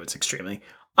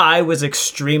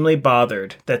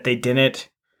bothered that they didn't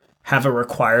have a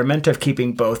requirement of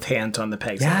keeping both hands on the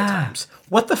pegs at all times.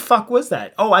 What the fuck was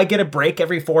that? Oh, I get a break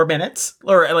every 4 minutes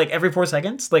or like every 4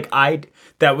 seconds. Like I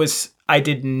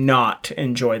did not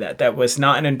enjoy that. That was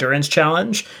not an endurance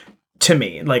challenge to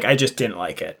me. Like I just didn't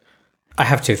like it. I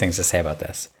have two things to say about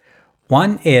this.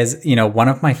 One is, one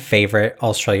of my favorite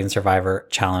Australian Survivor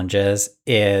challenges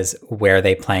is where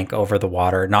they plank over the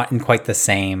water, not in quite the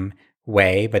same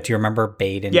way, but do you remember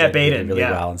Baden? Yeah, did Baden, really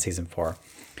well in season 4.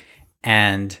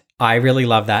 And I really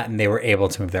love that, and they were able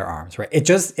to move their arms, right? It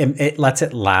lets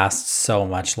it last so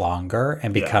much longer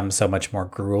and become so much more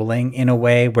grueling in a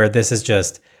way where this is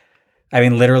just, I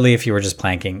mean, literally if you were just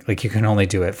planking, like you can only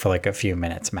do it for like a few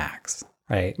minutes max,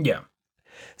 right? Yeah.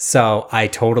 So I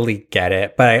totally get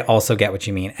it, but I also get what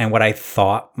you mean. And what I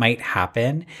thought might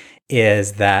happen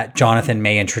is that Jonathan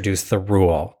may introduce the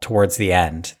rule towards the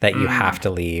end that you have to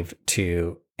leave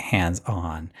to hands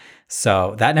on.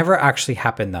 So that never actually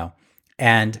happened though.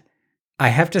 And I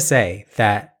have to say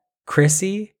that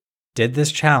Chrissy did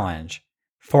this challenge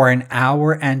for an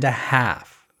hour and a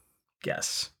half.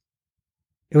 Yes.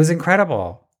 It was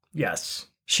incredible. Yes.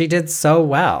 She did so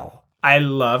well. I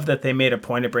love that they made a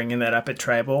point of bringing that up at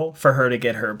Tribal for her to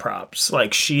get her props.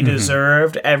 Like, she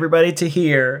deserved everybody to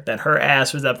hear that her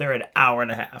ass was up there an hour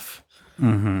and a half.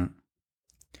 Mm-hmm.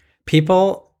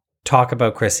 People talk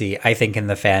about Chrissy, I think, in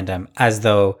the fandom as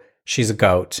though she's a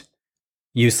goat,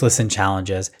 useless in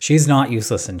challenges. She's not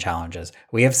useless in challenges.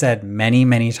 We have said many,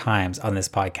 many times on this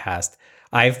podcast,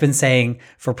 I've been saying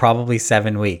for probably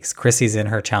 7 weeks, Chrissy's in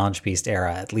her Challenge Beast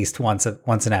era at least once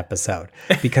an episode,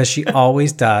 because she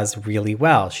always does really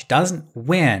well. She doesn't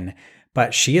win,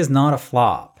 but she is not a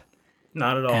flop.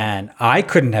 Not at all. And I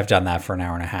couldn't have done that for an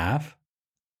hour and a half.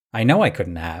 I know I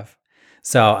couldn't have.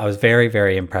 So I was very,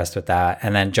 very impressed with that.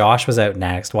 And then Josh was out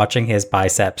next. Watching his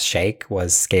biceps shake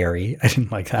was scary. I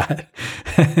didn't like that.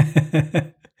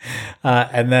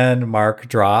 And then Mark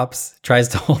tries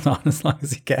to hold on as long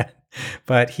as he can.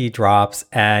 But he drops,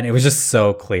 and it was just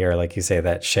so clear, like you say,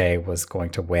 that Shay was going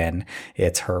to win.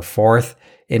 It's her 4th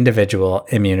individual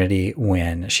immunity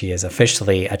win. She is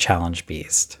officially a Challenge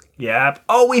Beast. Yep.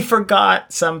 Oh, we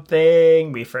forgot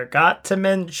something. We forgot to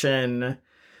mention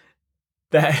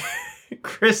that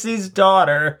Chrissy's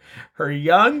daughter, her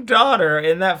young daughter,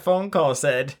 in that phone call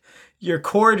said, "Your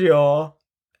cordial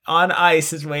on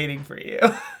ice is waiting for you."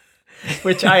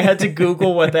 Which I had to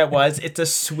Google what that was. It's a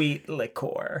sweet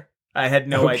liqueur. I had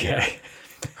no idea.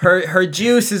 Her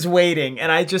juice is waiting, and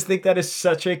I just think that is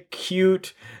such a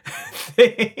cute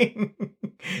thing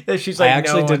that she's like. I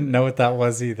actually didn't know what that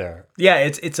was either. Yeah,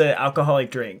 it's an alcoholic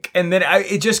drink, and then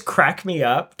it just cracked me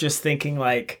up just thinking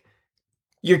like,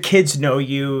 your kids know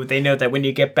you. They know that when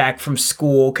you get back from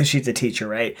school, because she's a teacher,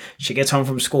 right? She gets home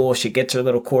from school, she gets her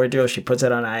little cordial, she puts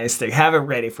it on ice. They have it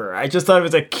ready for her. I just thought it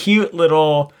was a cute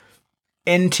little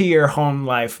into your home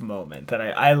life moment that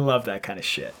I love that kind of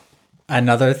shit.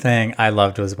 Another thing I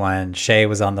loved was when Shay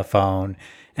was on the phone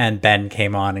and Ben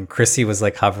came on and Chrissy was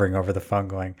like hovering over the phone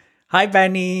going, "Hi,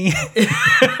 Benny."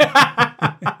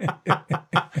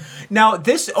 Now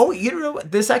this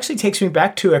actually takes me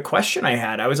back to a question I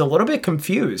had. I was a little bit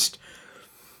confused.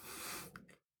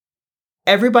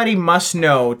 Everybody must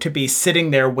know to be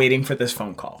sitting there waiting for this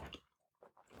phone call.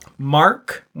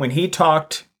 Mark, when he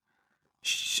talked,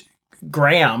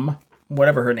 Graham,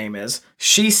 whatever her name is,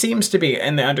 she seems to be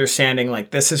in the understanding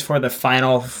like this is for the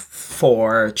final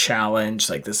 4 challenge.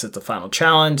 Like, this is the final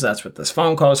challenge. That's what this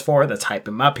phone call is for. Let's hype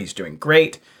him up. He's doing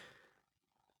great.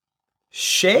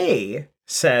 Shay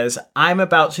says, "I'm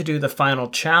about to do the final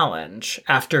challenge,"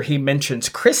 after he mentions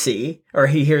Chrissy, or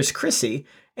he hears Chrissy,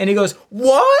 and he goes,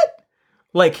 "What?"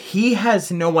 Like, he has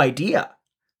no idea.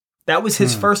 That was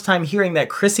his first time hearing that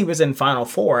Chrissy was in Final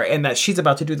Four and that she's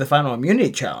about to do the final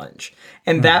immunity challenge.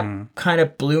 And that kind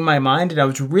of blew my mind. And I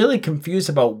was really confused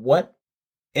about what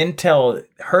intel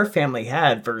her family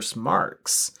had versus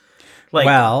Mark's. Like,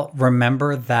 well,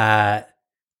 remember that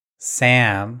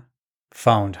Sam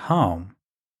phoned home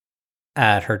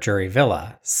at her jury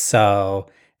villa.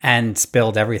 And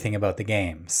spilled everything about the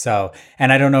game. So,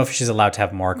 and I don't know if she's allowed to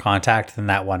have more contact than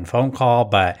that one phone call,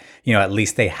 but at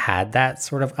least they had that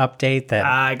sort of update that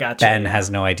I gotcha, Ben has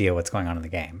no idea what's going on in the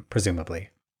game, presumably.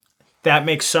 That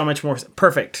makes so much more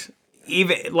perfect.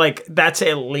 Even like that's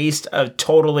at least a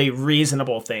totally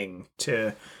reasonable thing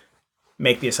to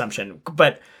make the assumption.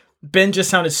 But Ben just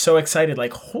sounded so excited,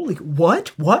 like, holy,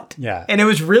 what? Yeah. And it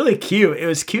was really cute. It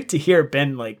was cute to hear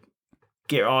Ben like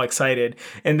get all excited,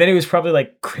 and then he was probably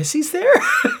like, Chrissy's there.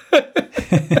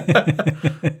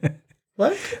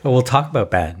 What? Well, we'll talk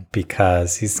about Ben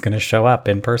because he's going to show up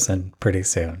in person pretty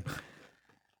soon.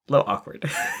 A little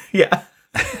awkward. Yeah.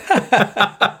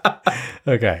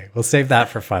 Okay, we'll save that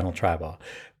for Final Tribal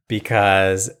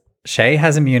because Shay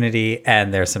has immunity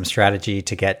and there's some strategy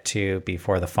to get to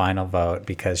before the final vote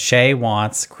because Shay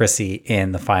wants Chrissy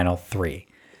in the final 3.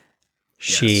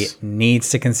 She needs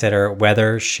to consider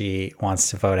whether she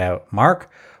wants to vote out Mark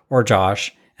or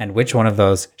Josh and which one of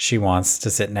those she wants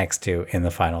to sit next to in the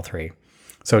final 3.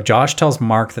 So Josh tells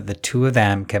Mark that the two of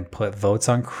them can put votes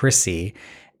on Chrissy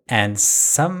and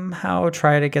somehow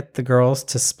try to get the girls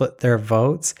to split their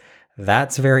votes.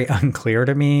 That's very unclear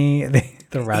to me,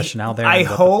 the rationale there. I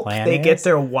hope they get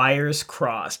their wires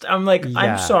crossed. I'm like,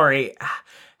 I'm sorry.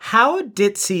 How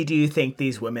ditzy do you think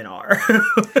these women are?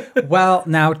 Well,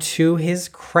 now to his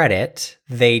credit,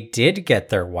 they did get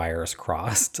their wires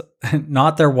crossed.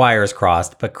 Not their wires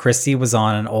crossed, but Chrissy was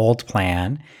on an old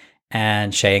plan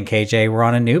and Shay and KJ were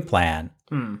on a new plan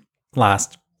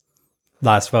last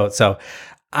vote. So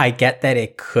I get that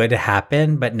it could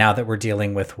happen, but now that we're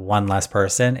dealing with one less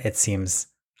person, it seems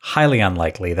highly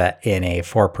unlikely that in a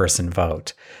 4-person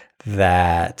vote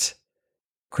that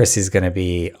Chrissy's going to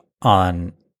be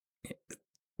on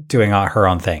doing her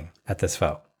own thing at this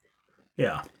vote.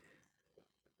 Yeah.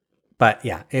 But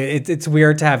yeah, it's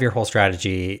weird to have your whole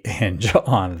strategy hinge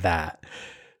on that.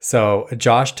 So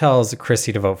Josh tells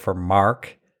Chrissy to vote for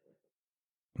Mark.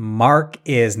 Mark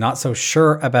is not so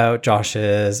sure about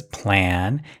Josh's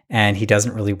plan, and he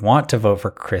doesn't really want to vote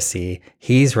for Chrissy.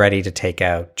 He's ready to take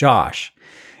out Josh.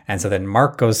 And so then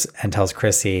Mark goes and tells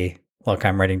Chrissy, look,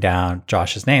 I'm writing down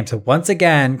Josh's name. So once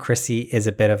again, Chrissy is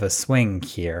a bit of a swing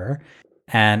here.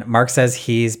 And Mark says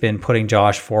he's been putting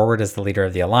Josh forward as the leader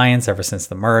of the alliance ever since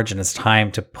the merge, and it's time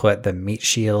to put the meat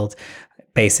shield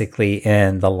basically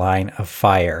in the line of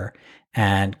fire.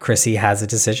 And Chrissy has a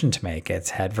decision to make. It's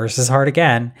head versus heart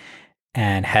again.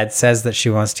 And head says that she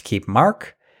wants to keep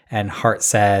Mark, and heart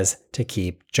says to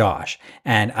keep Josh.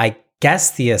 And I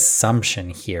guess the assumption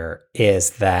here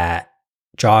is that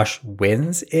Josh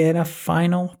wins in a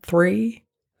final 3.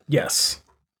 Yes.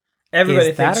 Everybody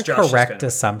is thinks that a Josh correct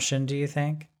assumption, do you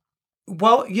think?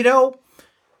 Well,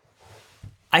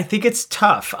 I think it's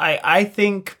tough. I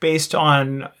think based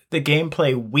on the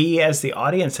gameplay we as the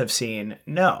audience have seen,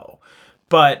 no.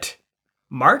 But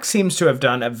Mark seems to have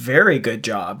done a very good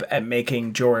job at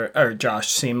making Josh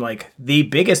seem like the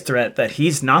biggest threat, that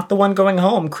he's not the one going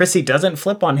home. Chrissy doesn't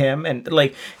flip on him. And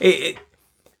like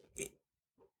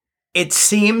it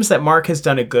seems that Mark has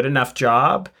done a good enough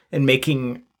job in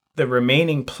making the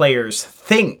remaining players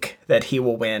think that he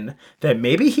will win, that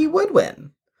maybe he would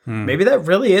win. Maybe that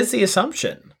really is the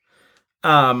assumption.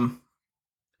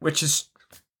 Which is,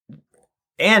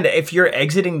 and if you're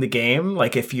exiting the game,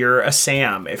 like if you're a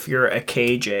Sam, if you're a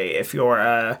KJ, if you're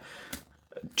a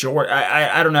Jordy,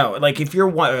 I don't know, like if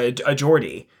you're a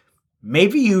Jordy,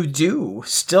 maybe you do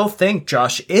still think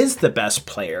Josh is the best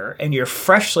player and you're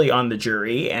freshly on the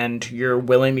jury and you're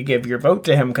willing to give your vote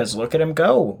to him because look at him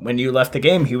go. When you left the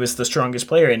game, he was the strongest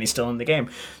player and he's still in the game.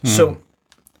 So,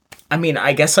 I mean,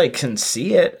 I guess I can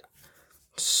see it.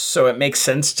 So it makes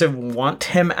sense to want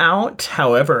him out.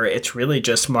 However, it's really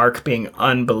just Mark being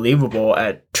unbelievable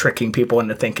at tricking people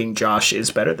into thinking Josh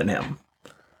is better than him.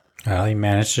 Well, he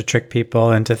managed to trick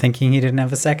people into thinking he didn't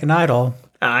have a second idol.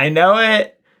 I know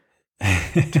it.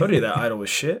 Told you that idol was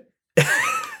shit.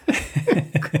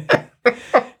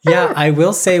 Yeah, I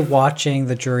will say watching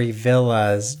the jury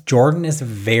villas, Jordan is a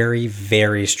very,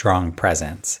 very strong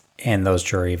presence in those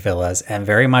jury villas and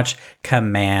very much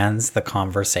commands the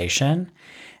conversation.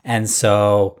 And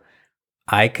so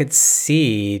I could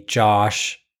see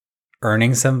Josh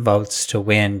earning some votes to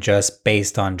win just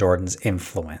based on Jordan's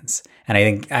influence. And I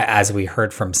think, as we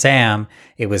heard from Sam,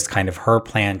 it was kind of her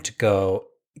plan to go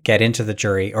get into the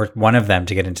jury, or one of them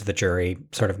to get into the jury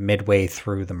sort of midway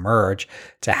through the merge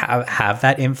to have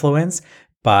that influence.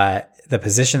 But the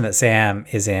position that Sam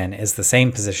is in is the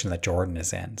same position that Jordan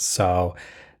is in. So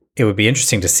it would be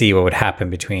interesting to see what would happen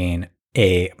between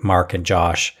a Mark and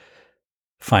Josh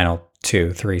final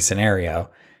 2-3 scenario,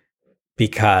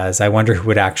 because I wonder who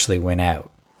would actually win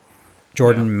out.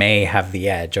 Jordan may have the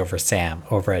edge over Sam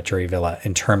over at Jury Villa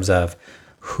in terms of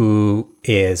who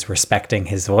is respecting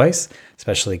his voice,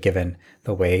 especially given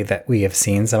the way that we have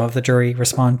seen some of the jury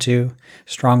respond to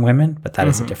strong women, but that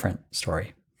is a different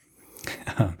story.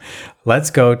 Let's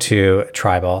go to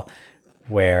Tribal,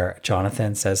 where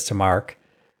Jonathan says to Mark,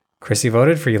 Chrissy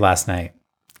voted for you last night.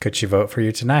 Could she vote for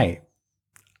you tonight?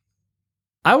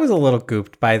 I was a little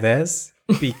gooped by this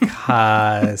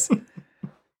because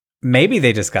maybe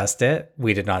they discussed it.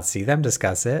 We did not see them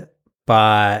discuss it,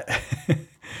 but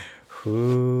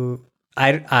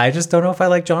I just don't know if I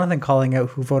like Jonathan calling out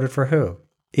who voted for who,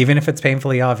 even if it's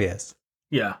painfully obvious.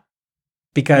 Yeah.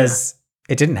 Because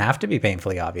it didn't have to be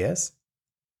painfully obvious.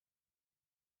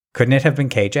 Couldn't it have been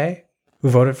KJ who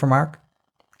voted for Mark?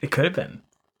 It could have been.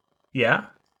 Yeah.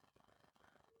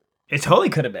 It totally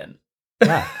could have been.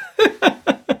 Yeah.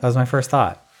 That was my first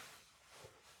thought.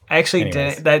 I actually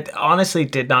didn't. That honestly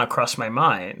did not cross my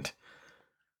mind.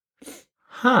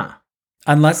 Huh.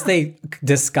 Unless they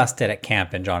discussed it at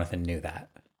camp and Jonathan knew that.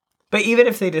 But even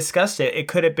if they discussed it, it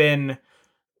could have been,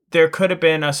 there could have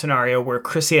been a scenario where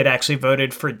Chrissy had actually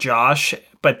voted for Josh,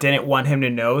 but didn't want him to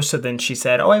know. So then she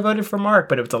said, oh, I voted for Mark,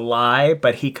 but it was a lie,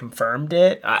 but he confirmed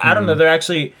it. I don't know. They're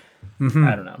actually,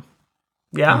 I don't know.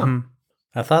 Yeah.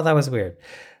 I thought that was weird.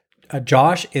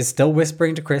 Josh is still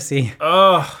whispering to Chrissy.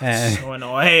 Oh, so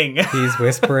annoying. He's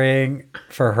whispering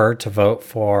for her to vote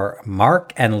for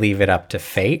Mark and leave it up to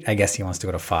fate. I guess he wants to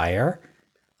go to fire.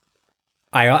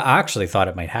 I actually thought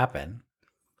it might happen.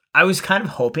 I was kind of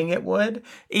hoping it would,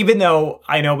 even though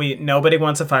I know nobody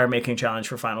wants a fire making challenge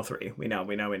for Final 3. We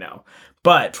know.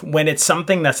 But when it's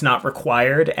something that's not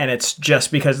required and it's just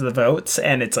because of the votes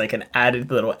and it's like an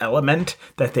added little element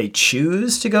that they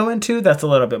choose to go into, that's a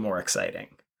little bit more exciting.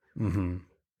 Mm-hmm.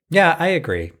 Yeah, I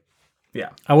agree.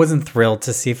 Yeah. I wasn't thrilled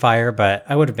to see fire, but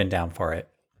I would have been down for it.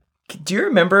 Do you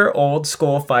remember old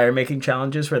school fire making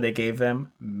challenges where they gave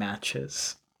them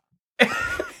matches?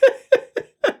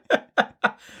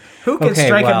 Who can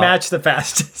strike a match the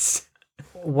fastest?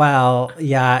 Well,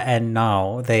 yeah and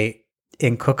no.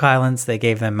 In Cook Islands, they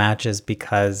gave them matches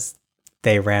because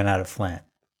they ran out of flint.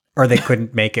 Or they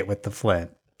couldn't make it with the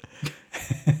flint.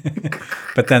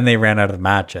 But then they ran out of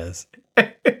matches.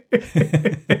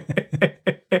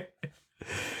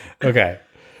 Okay,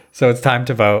 so it's time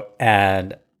to vote,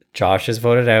 and Josh is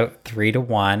voted out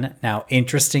 3-1. Now,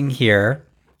 interesting here,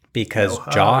 because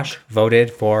Josh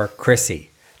voted for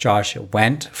Chrissy. Josh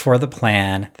went for the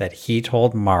plan that he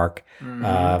told Mark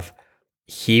of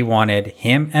he wanted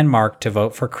him and Mark to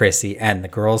vote for Chrissy and the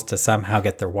girls to somehow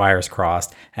get their wires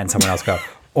crossed and someone else go,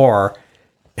 or,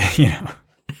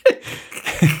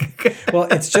 Well,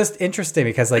 it's just interesting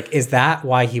because, is that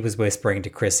why he was whispering to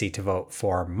Chrissy to vote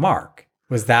for Mark?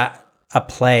 Was that a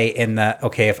play in the,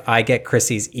 okay, if I get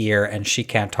Chrissy's ear and she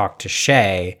can't talk to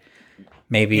Shay,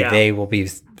 maybe they will be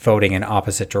voting in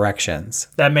opposite directions?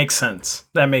 That makes sense.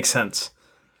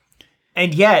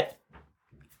 And yet,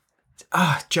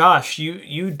 Josh,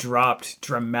 you dropped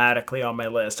dramatically on my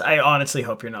list. I honestly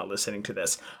hope you're not listening to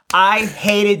this. I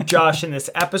hated Josh in this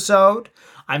episode.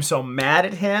 I'm so mad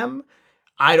at him.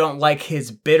 I don't like his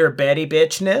bitter Betty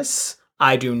bitchness.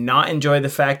 I do not enjoy the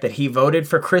fact that he voted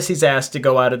for Chrissy's ass to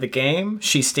go out of the game.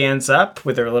 She stands up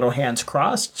with her little hands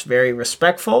crossed. It's very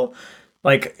respectful.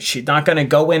 She's not going to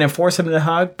go in and force him to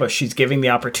hug, but she's giving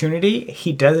the opportunity.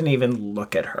 He doesn't even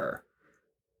look at her.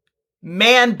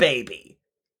 Man baby.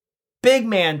 Big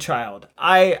man child.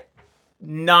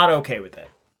 Not okay with it.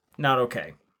 Not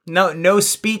okay. No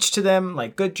speech to them,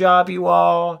 good job, you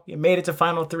all. You made it to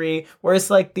Final 3. Whereas,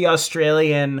 the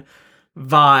Australian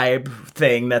vibe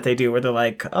thing that they do where they're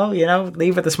like, oh,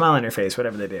 leave with a smile on your face,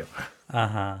 whatever they do.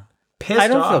 Uh-huh. Pissed I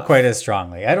don't off. feel quite as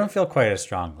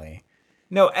strongly.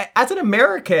 No, as an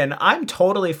American, I'm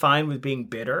totally fine with being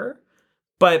bitter,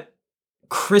 but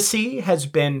Chrissy has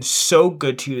been so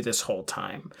good to you this whole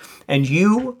time, and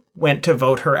you went to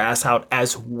vote her ass out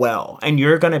as well, and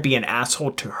you're going to be an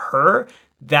asshole to her.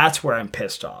 That's where I'm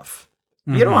pissed off.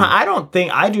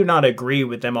 Mm-hmm. I do not agree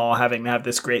with them all having to have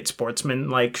this great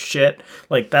sportsman shit.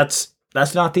 That's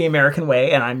not the American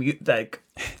way, and I'm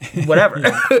whatever.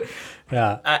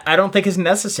 Yeah. I don't think it's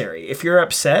necessary. If you're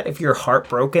upset, if you're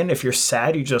heartbroken, if you're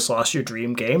sad, you just lost your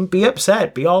dream game, be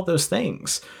upset, be all those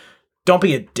things. don't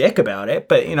be a dick about it,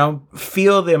 but,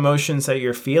 feel the emotions that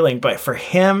you're feeling. But for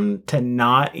him to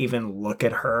not even look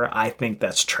at her, I think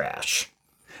that's trash.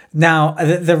 Now,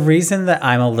 the reason that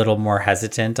I'm a little more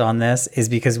hesitant on this is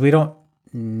because we don't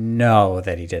know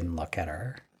that he didn't look at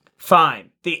her. Fine.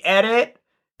 The edit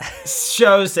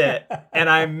shows it, and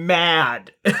I'm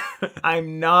mad.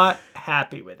 I'm not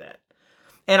happy with it.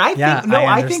 And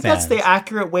I think that's the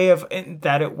accurate way of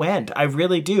that it went. I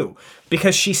really do.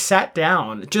 Because she sat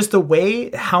down, just the way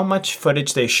how much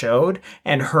footage they showed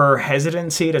and her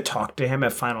hesitancy to talk to him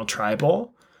at Final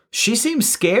Tribal, she seemed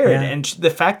scared. Yeah. And the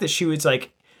fact that she was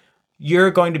like,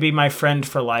 you're going to be my friend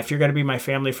for life. You're going to be my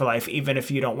family for life, even if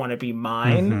you don't want to be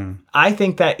mine. Mm-hmm. I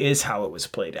think that is how it was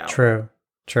played out. True.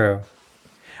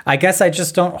 I guess I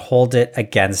just don't hold it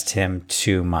against him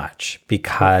too much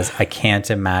because I can't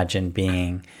imagine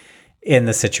being in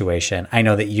the situation. I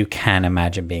know that you can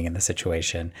imagine being in the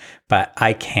situation, but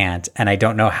I can't, and I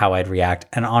don't know how I'd react.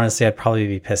 And honestly, I'd probably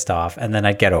be pissed off, and then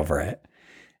I'd get over it.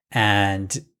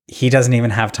 And he doesn't even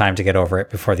have time to get over it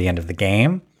before the end of the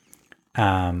game.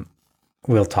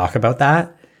 We'll talk about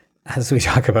that as we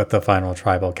talk about the final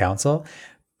tribal council.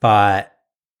 But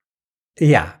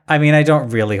yeah, I mean, I don't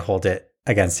really hold it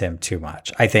against him too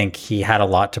much. I think he had a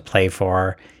lot to play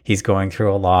for. He's going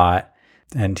through a lot,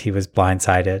 and he was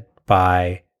blindsided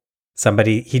by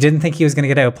somebody. He didn't think he was going to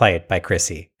get outplayed by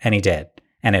Chrissy, and he did.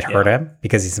 And it hurt him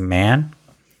because he's a man,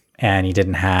 and he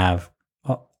didn't have,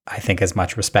 I think, as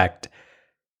much respect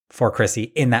for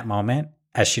Chrissy in that moment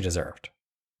as she deserved.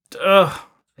 Ugh.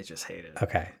 I just hate it.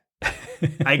 Okay.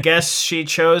 I guess she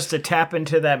chose to tap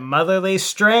into that motherly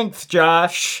strength,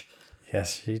 Josh.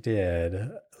 Yes, she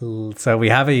did. So we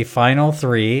have a final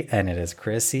 3, and it is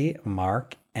Chrissy,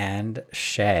 Mark, and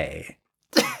Shay.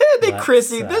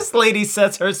 Chrissy, this lady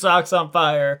sets her socks on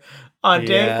fire on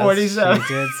day 47.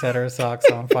 She did set her socks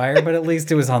on fire, but at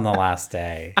least it was on the last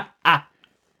day.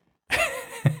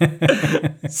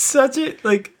 Such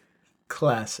a,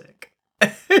 classic.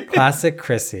 Classic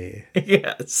Chrissy.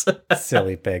 Yes.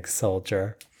 Silly big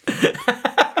soldier.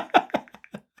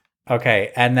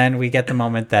 Okay, and then we get the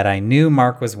moment that I knew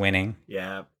Mark was winning.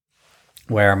 Yeah.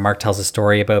 Where Mark tells a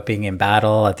story about being in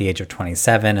battle at the age of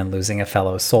 27 and losing a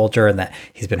fellow soldier, and that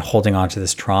he's been holding on to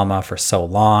this trauma for so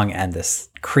long, and this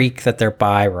creek that they're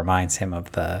by reminds him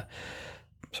of the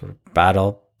sort of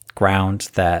battleground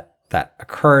that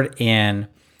occurred in,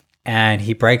 and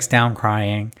he breaks down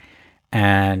crying,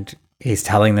 and he's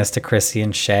telling this to Chrissy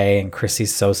and Shay, and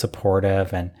Chrissy's so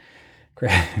supportive. And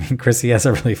Chrissy has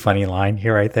a really funny line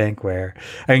here, I think, where,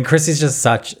 Chrissy's just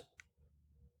such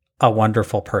a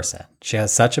wonderful person. She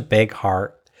has such a big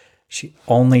heart. She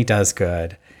only does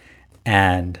good.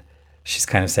 And she's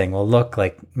kind of saying, well, look,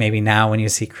 maybe now when you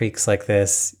see creeks like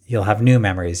this, you'll have new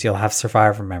memories. You'll have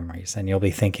survivor memories, and you'll be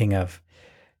thinking of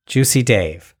Juicy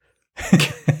Dave.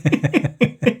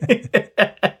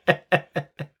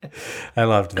 I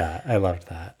loved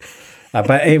that.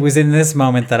 But it was in this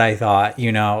moment that I thought,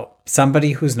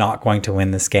 somebody who's not going to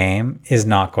win this game is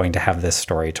not going to have this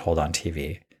story told on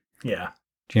TV. Yeah.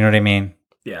 Do you know what I mean?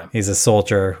 Yeah. He's a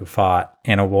soldier who fought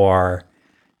in a war.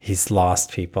 He's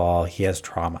lost people. He has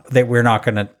trauma. We're not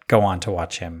going to go on to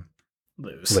watch him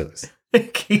lose.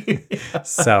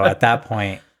 So at that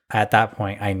point,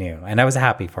 I knew, and I was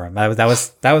happy for him. That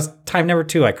was time number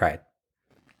 2. I cried.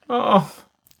 Oh.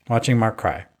 Watching Mark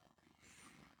cry.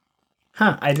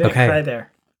 Huh, I didn't cry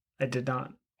there. I did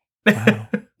not. Wow.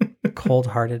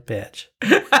 Cold-hearted bitch.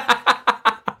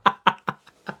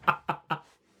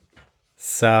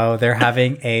 So they're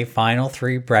having a final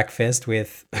 3 breakfast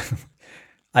with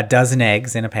a dozen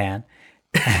eggs in a pan.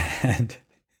 And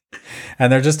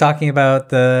they're just talking about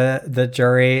the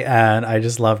jury. And I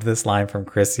just loved this line from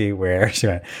Chrissy where she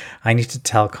went, I need to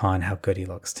tell Con how good he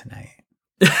looks tonight.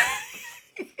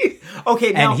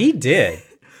 Okay, now... And he did.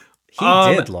 He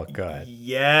did look good.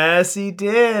 Yes, he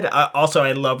did. Also,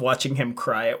 I love watching him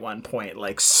cry at one point,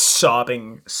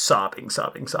 sobbing.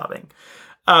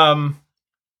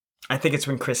 I think it's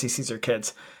when Chrissy sees her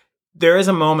kids. There is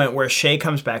a moment where Shay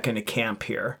comes back into camp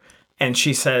here, and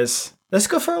she says, let's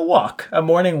go for a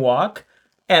morning walk.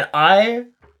 And I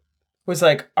was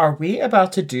like, are we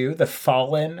about to do the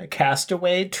fallen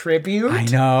castaway tribute? I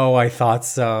know, I thought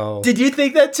so. Did you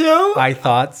think that too? I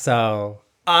thought so.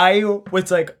 I was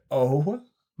like, oh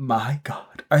my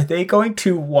God, are they going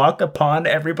to walk upon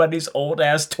everybody's old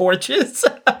ass torches?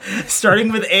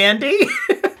 Starting with Andy?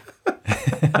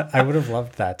 I would have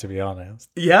loved that, to be honest.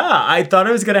 Yeah, I thought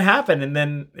it was going to happen, and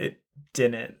then it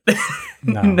didn't.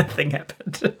 No. Nothing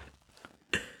happened.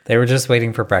 They were just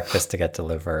waiting for breakfast to get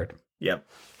delivered. Yep.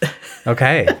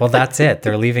 Okay, well, that's it.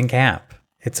 They're leaving camp.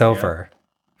 It's over.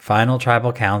 Final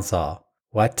Tribal Council.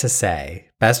 What to say?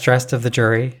 Best dressed of the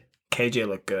jury? KJ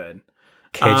looked good.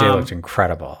 KJ looked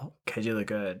incredible. KJ looked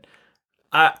good.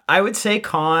 I would say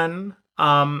Con.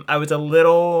 I was a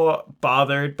little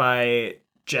bothered by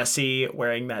Jesse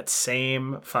wearing that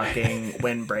same fucking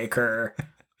windbreaker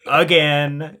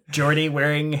again. Jordy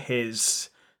wearing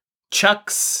his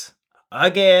Chucks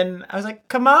again. I was like,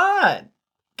 come on,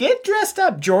 get dressed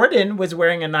up. Jordan was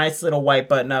wearing a nice little white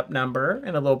button-up number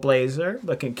and a little blazer,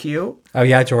 looking cute. Oh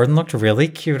yeah, Jordan looked really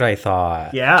cute, I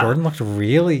thought. Yeah. Jordan looked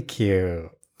really cute.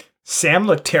 Sam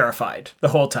looked terrified the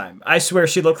whole time. I swear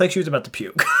she looked like she was about to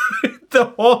puke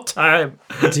the whole time.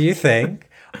 Do you think?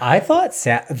 I thought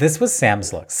this was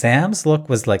Sam's look. Sam's look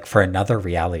was like for another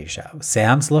reality show.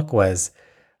 Sam's look was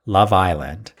Love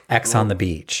Island, X on the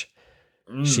Beach.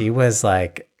 She was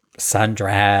like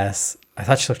sundress. I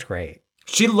thought she looked great.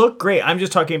 She looked great. I'm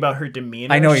just talking about her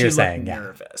demeanor. I know what she you're looked saying.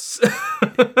 Nervous.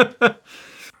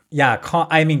 Yeah,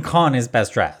 Con is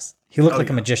best dressed. He looked like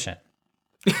a magician.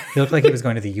 He looked like he was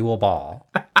going to the Yule Ball.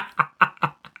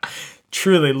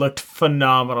 Truly looked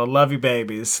phenomenal. Love you,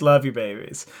 babies. Love you,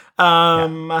 babies.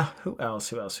 Who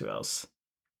else?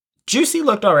 Juicy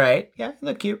looked all right. Yeah, he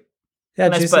looked cute. Yeah,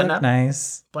 Nice Juicy button looked up.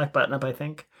 nice. Black button up, I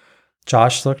think.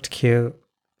 Josh looked cute.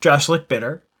 Josh looked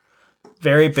bitter.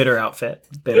 Very bitter outfit.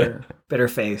 Bitter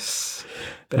face.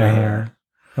 Bitter hair.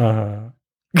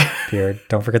 Beard.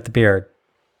 Don't forget the beard.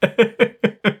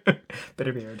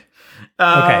 Bitter beard.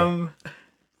 Okay.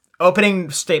 Opening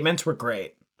statements were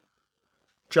great.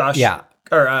 Josh,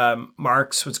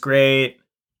 Mark's was great.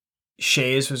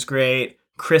 Shay's was great.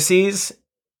 Chrissy's,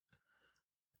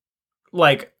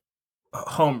 like,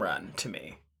 home run to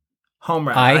me. Home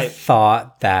run. I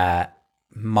thought that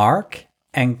Mark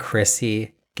and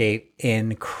Chrissy gave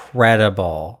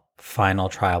incredible final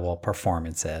tribal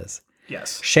performances.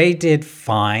 Yes. Shay did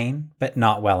fine, but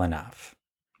not well enough.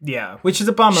 Yeah, which is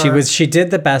a bummer. She did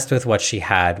the best with what she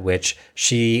had, which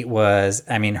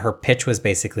her pitch was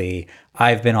basically,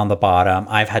 I've been on the bottom.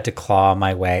 I've had to claw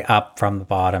my way up from the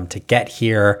bottom to get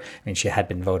here. I mean, she had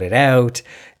been voted out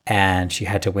and she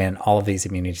had to win all of these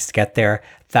immunities to get there.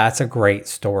 That's a great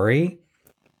story,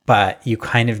 but you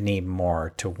kind of need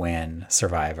more to win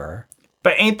Survivor.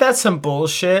 But ain't that some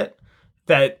bullshit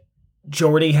that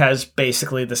Jordy has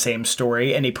basically the same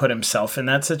story and he put himself in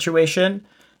that situation?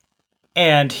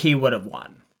 And he would have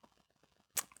won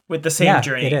with the same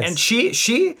journey. It is. And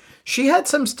she had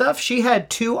some stuff. She had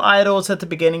 2 idols at the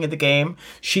beginning of the game.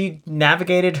 She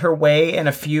navigated her way in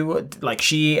a few, like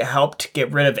she helped get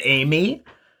rid of Amy.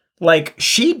 Like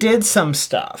she did some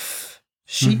stuff.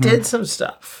 And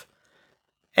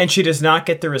she does not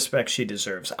get the respect she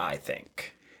deserves, I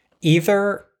think.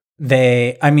 Either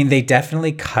they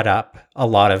definitely cut up a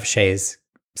lot of Shay's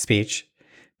speech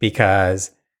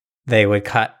because they would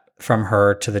cut from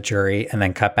her to the jury and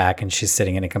then cut back and she's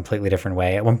sitting in a completely different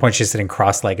way. At one point she's sitting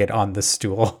cross-legged on the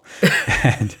stool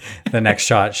and the next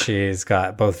shot she's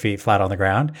got both feet flat on the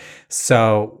ground.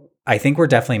 So I think we're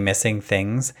definitely missing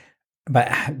things,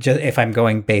 but just if I'm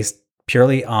going based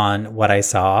purely on what I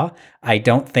saw, I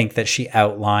don't think that she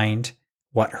outlined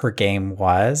what her game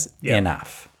was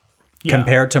enough.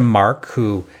 Compared to Mark,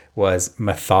 who was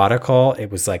methodical.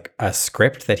 It was like a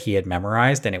script that he had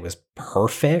memorized and it was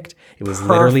perfect. It was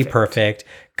literally perfect,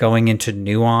 going into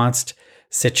nuanced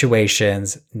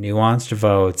situations, nuanced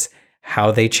votes,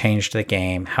 how they changed the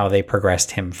game, how they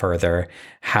progressed him further,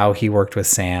 how he worked with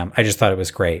Sam. I just thought it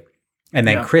was great. And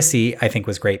then Chrissy, I think,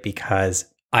 was great because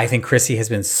I think Chrissy has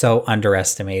been so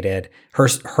underestimated.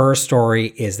 Her story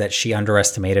is that she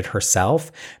underestimated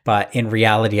herself, but in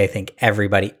reality, I think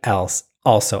everybody else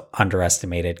also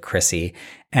underestimated Chrissy.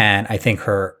 And I think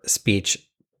her speech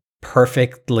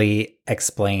perfectly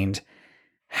explained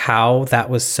how that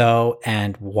was so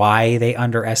and why they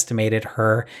underestimated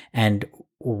her and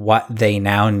what they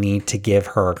now need to give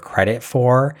her credit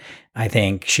for. I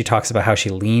think she talks about how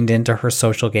she leaned into her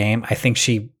social game. I think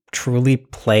she truly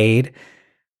played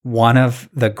one of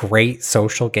the great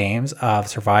social games of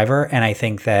Survivor. And I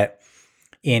think that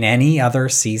in any other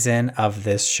season of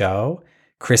this show,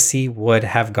 Chrissy would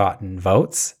have gotten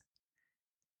votes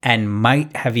and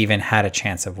might have even had a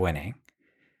chance of winning.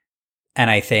 And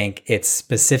I think it's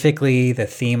specifically the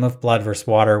theme of Blood versus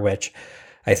Water, which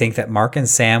I think that Mark and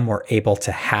Sam were able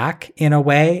to hack in a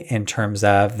way in terms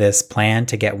of this plan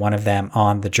to get one of them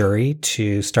on the jury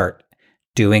to start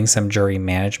doing some jury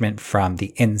management from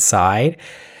the inside.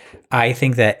 I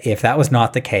think that if that was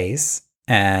not the case,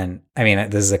 and I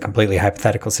mean, this is a completely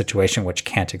hypothetical situation which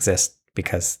can't exist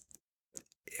because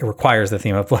it requires the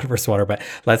theme of Blood versus Water, but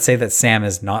let's say that Sam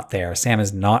is not there. Sam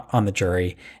is not on the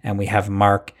jury and we have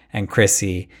Mark and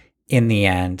Chrissy in the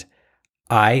end.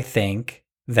 I think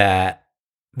that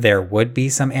there would be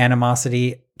some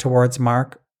animosity towards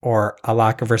Mark or a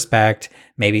lack of respect,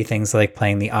 maybe things like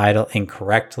playing the idol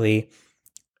incorrectly,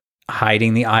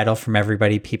 hiding the idol from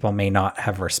everybody. People may not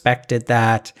have respected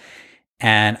that.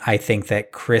 And I think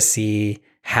that Chrissy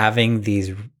having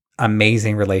these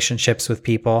amazing relationships with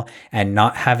people and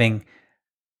not having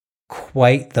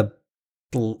quite the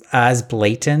as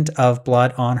blatant of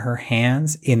blood on her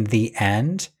hands in the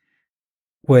end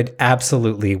would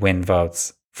absolutely win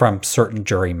votes from certain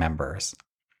jury members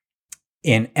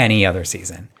in any other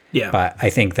season. Yeah. But I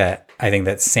think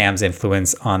that Sam's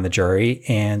influence on the jury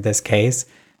in this case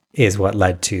is what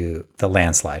led to the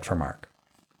landslide for Mark.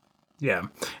 Yeah.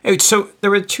 So there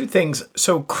were two things.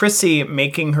 So Chrissy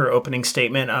making her opening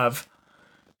statement of,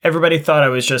 everybody thought I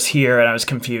was just here and I was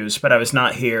confused, but I was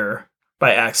not here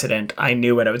by accident. I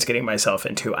knew what I was getting myself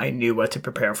into. I knew what to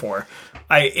prepare for.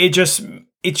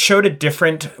 It showed a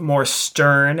different, more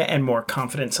stern and more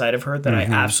confident side of her that I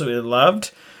absolutely loved.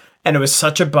 And it was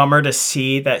such a bummer to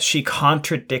see that she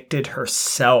contradicted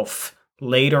herself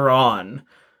later on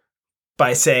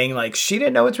by saying, like, she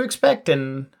didn't know what to expect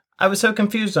and I was so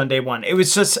confused on day one. It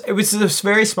was this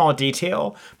very small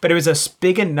detail, but it was a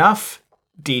big enough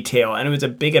detail and it was a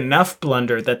big enough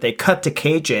blunder that they cut to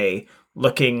KJ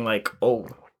looking like, oh,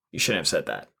 you shouldn't have said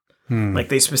that. Like,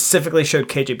 they specifically showed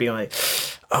KJ being like,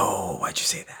 oh, why'd you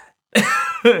say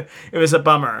that? It was a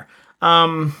bummer.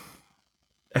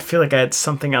 I feel like I had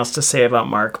something else to say about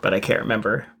Mark, but I can't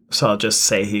remember. So I'll just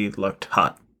say he looked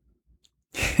hot.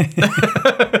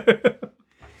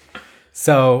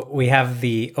 So we have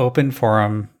the open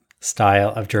forum style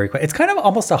of jury question. It's kind of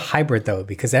almost a hybrid, though,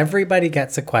 because everybody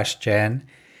gets a question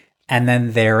and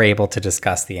then they're able to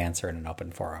discuss the answer in an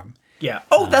open forum. Yeah.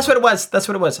 Oh, that's what it was. That's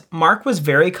what it was. Mark was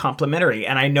very complimentary.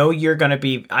 And I know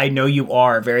you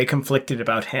are very conflicted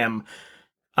about him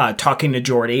talking to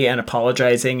Jordy and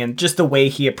apologizing and just the way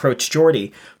he approached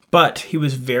Jordy. But he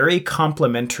was very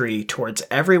complimentary towards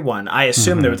everyone. I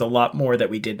assume there was a lot more that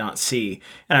we did not see.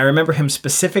 And I remember him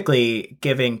specifically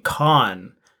giving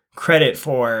Khan credit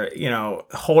for,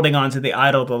 holding on to the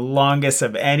idol the longest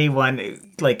of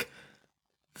anyone. Like,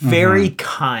 very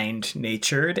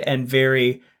kind-natured and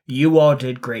very, you all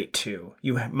did great too.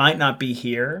 You might not be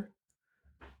here,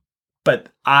 but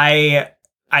I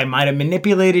might have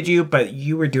manipulated you, but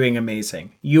you were doing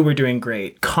amazing. You were doing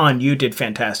great. Khan, you did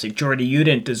fantastic. Jordy, you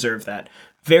didn't deserve that.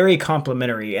 Very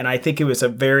complimentary. And I think it was a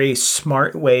very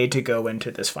smart way to go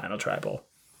into this final tribal.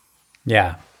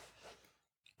 Yeah.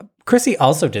 Chrissy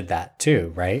also did that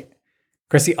too, right?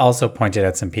 Chrissy also pointed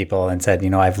out some people and said,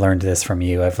 I've learned this from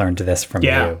you. I've learned this from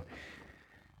you.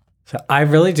 So I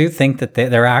really do think that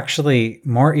they're actually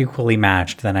more equally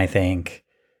matched than I think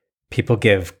people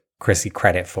give Chrissy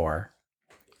credit for.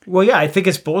 Well, yeah, I think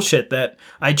it's bullshit that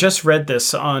I just read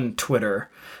this on Twitter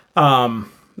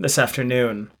this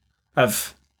afternoon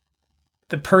of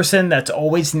the person that's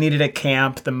always needed at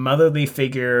camp, the motherly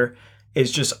figure is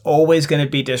just always going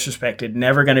to be disrespected,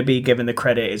 never going to be given the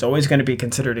credit, is always going to be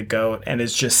considered a GOAT, and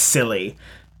is just silly.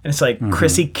 And it's like,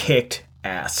 Chrissy kicked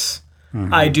ass.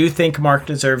 I do think Mark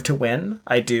deserved to win.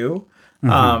 I do.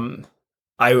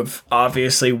 I've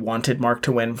obviously wanted Mark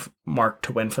to win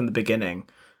from the beginning.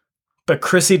 But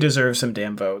Chrissy deserves some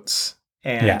damn votes.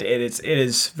 And it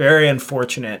is very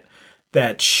unfortunate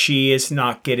that she is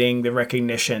not getting the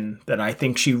recognition that I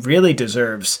think she really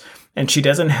deserves. And she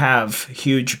doesn't have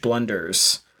huge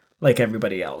blunders like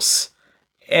everybody else.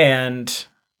 And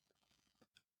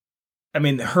I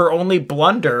mean, her only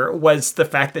blunder was the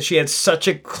fact that she had such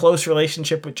a close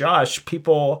relationship with Josh.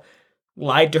 People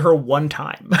lied to her one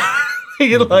time.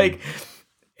 Like,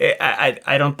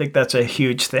 I don't think that's a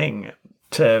huge thing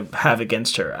to have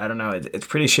against her. I don't know. It's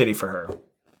pretty shitty for her.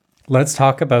 Let's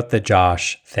talk about the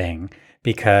Josh thing,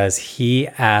 because he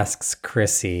says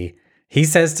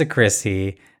to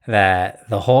Chrissy that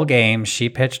the whole game she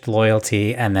pitched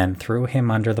loyalty and then threw him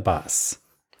under the bus.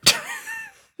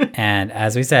 And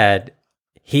as we said,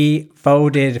 he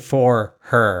voted for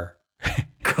her.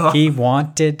 He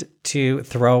wanted to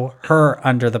throw her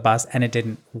under the bus and it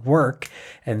didn't work.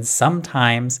 And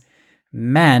sometimes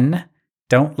men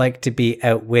don't like to be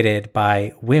outwitted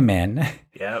by women.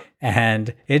 Yep.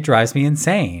 And it drives me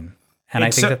insane. And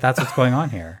I think that's what's going on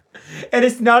here. And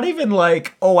it's not even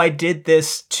like, oh, I did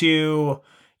this to,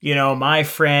 my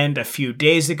friend a few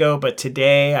days ago, but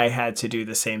today I had to do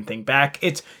the same thing back.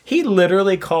 He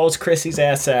literally calls Chrissy's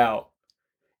ass out,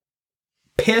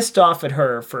 pissed off at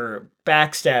her for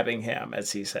backstabbing him,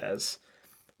 as he says.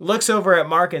 Looks over at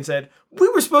Mark and said, we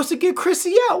were supposed to get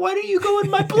Chrissy out. Why don't you go in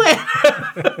my plan?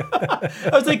 I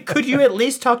was like, could you at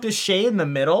least talk to Shay in the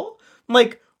middle? I'm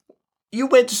like, You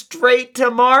went straight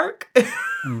to Mark?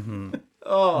 Mm-hmm.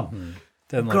 Oh, Mm-hmm.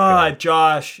 Didn't look God, good.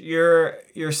 Josh, your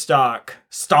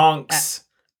stonks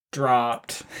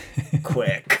dropped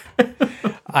quick.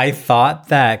 I thought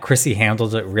that Chrissy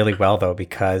handled it really well, though,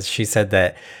 because she said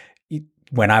that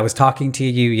when I was talking to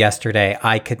you yesterday,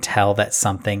 I could tell that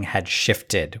something had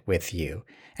shifted with you.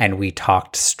 And we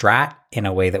talked strat in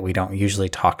a way that we don't usually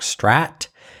talk strat.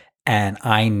 And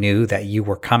I knew that you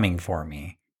were coming for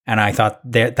me. And I thought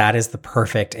that is the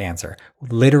perfect answer.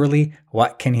 Literally,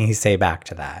 what can he say back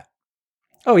to that?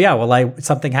 Oh, yeah, well,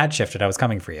 something had shifted. I was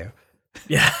coming for you.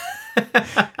 Yeah.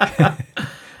 I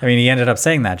mean, he ended up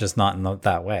saying that, just not in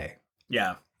that way.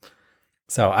 Yeah.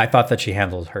 So I thought that she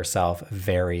handled herself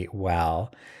very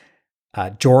well.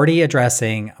 Jordy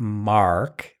addressing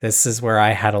Mark. This is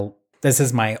where this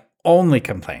is my only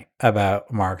complaint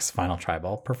about Mark's final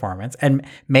tribal performance. And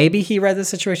maybe he read the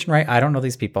situation right. I don't know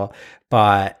these people,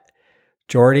 but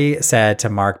Jordy said to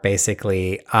Mark,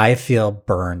 basically, I feel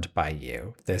burned by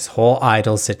you. This whole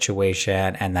idol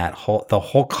situation and the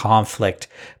whole conflict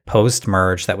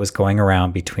post-merge that was going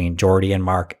around between Jordy and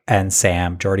Mark and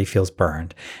Sam, Jordy feels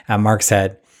burned. And Mark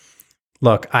said,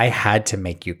 look, I had to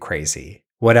make you crazy.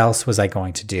 What else was I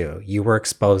going to do? You were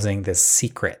exposing this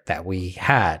secret that we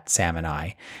had, Sam and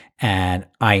I. And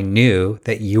I knew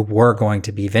that you were going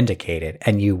to be vindicated,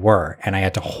 and you were. And I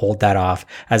had to hold that off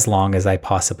as long as I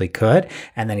possibly could.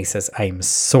 And then he says, I'm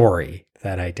sorry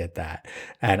that I did that.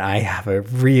 And I have a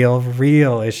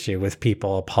real issue with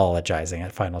people apologizing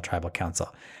at Final Tribal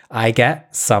Council. I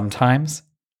get sometimes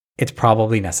it's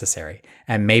probably necessary.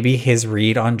 And maybe his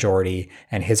read on Jordy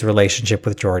and his relationship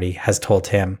with Jordy has told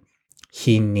him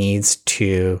he needs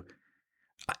to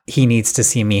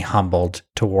see me humbled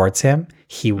towards him.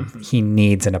 He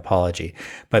needs an apology.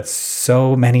 But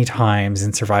so many times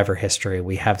in Survivor history,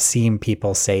 we have seen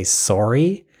people say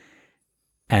sorry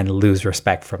and lose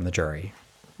respect from the jury.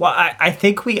 Well, I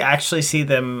think we actually see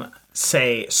them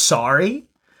say sorry,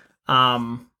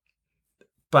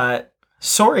 but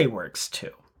sorry works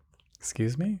too.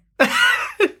 Excuse me?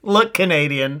 Look,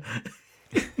 Canadian.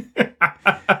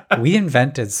 We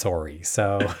invented sorry,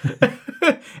 so...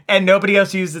 And nobody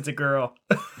else used it's a girl.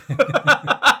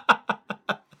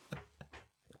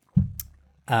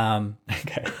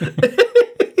 Okay.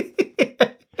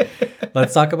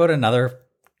 Let's talk about another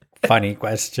funny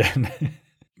question.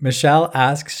 Michelle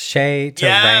asks Shay to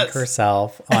rank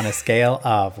herself on a scale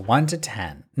of 1 to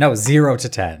 10. No, 0 to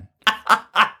 10.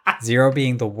 0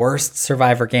 being the worst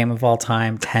Survivor game of all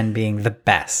time, 10 being the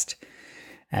best.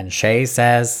 And Shay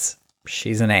says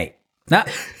she's an 8. No,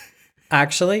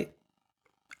 actually,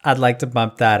 I'd like to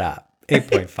bump that up.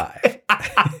 8.5.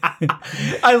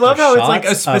 I love how it's like a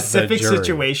shots of the specific jury.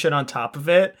 situation on top of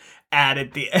it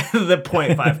added the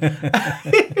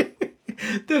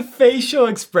 0.5. The facial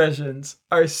expressions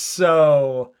are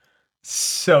so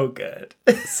good.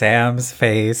 Sam's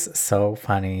face, so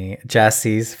funny.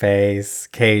 Jesse's face,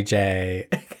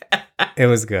 KJ. It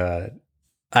was good.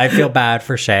 I feel bad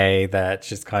for Shay that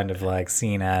she's kind of like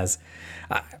seen as...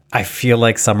 I feel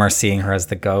like some are seeing her as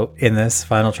the GOAT in this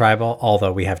final tribal,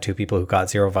 although we have 2 people who got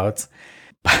 0 votes.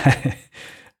 But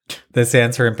this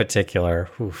answer in particular,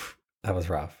 oof, that was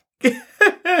rough.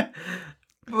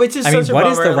 Which is I mean, such a what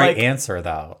is bummer, the right like, answer,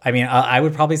 though? I mean, I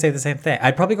would probably say the same thing.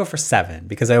 I'd probably go for 7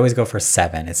 because I always go for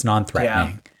 7. It's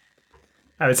non-threatening.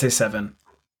 I would say 7.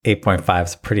 8.5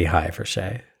 is pretty high for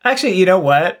Shay. Actually, you know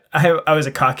what? I was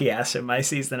a cocky ass in my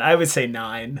season. I would say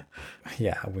 9.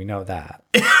 Yeah, we know that.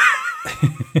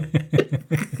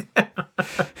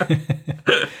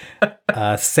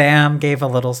 Sam gave a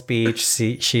little speech.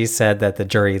 She said that the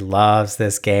jury loves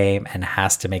this game and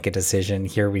has to make a decision.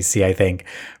 Here we see, I think,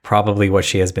 probably what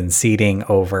she has been seeding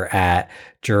over at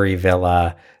Jury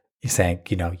Villa, saying,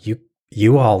 you know,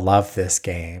 you all love this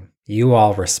game. You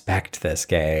all respect this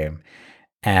game.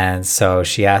 And so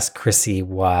she asked Chrissy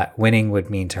what winning would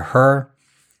mean to her.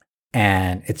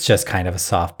 And it's just kind of a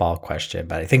softball question,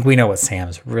 but I think we know what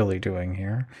Sam's really doing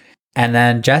here. And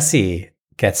then Jesse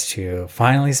gets to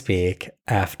finally speak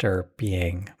after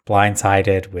being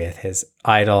blindsided with his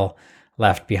idol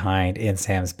left behind in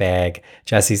Sam's bag.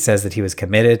 Jesse says that he was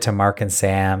committed to Mark and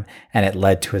Sam, and it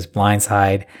led to his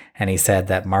blindside. And he said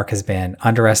that Mark has been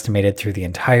underestimated through the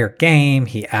entire game.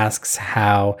 He asks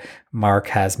how Mark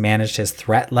has managed his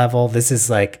threat level. This is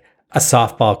like a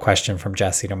softball question from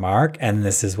Jesse to Mark, and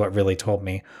this is what really told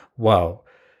me, whoa,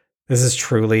 this is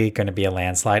truly going to be a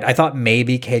landslide. I thought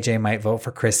maybe KJ might vote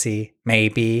for Chrissy,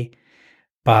 maybe,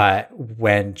 but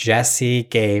when Jesse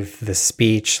gave the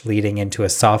speech leading into a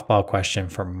softball question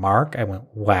from Mark, I went,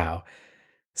 wow,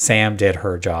 Sam did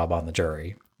her job on the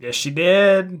jury. Yes, she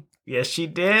did. Yes, she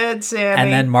did, Sammy.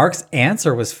 And then Mark's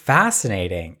answer was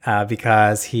fascinating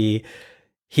because he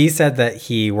said that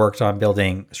he worked on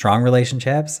building strong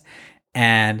relationships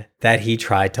and that he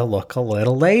tried to look a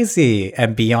little lazy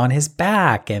and be on his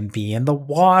back and be in the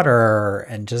water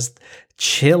and just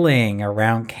chilling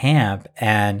around camp.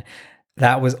 And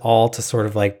that was all to sort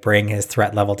of like bring his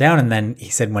threat level down. And then he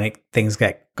said when things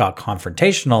got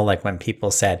confrontational, like when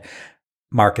people said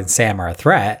Mark and Sam are a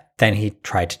threat, then he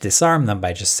tried to disarm them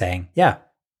by just saying, yeah,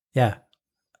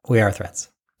 we are threats.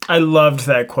 I loved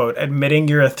that quote. Admitting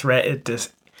you're a threat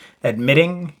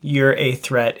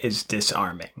is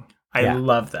disarming. I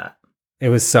love that. It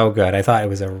was so good. I thought it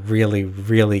was a really,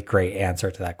 really great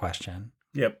answer to that question.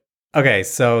 Yep. Okay,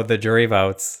 so the jury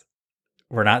votes.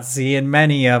 We're not seeing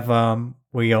many of them.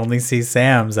 We only see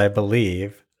Sam's, I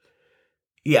believe.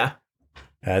 Yeah.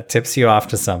 That tips you off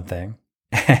to something.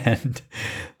 And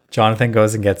Jonathan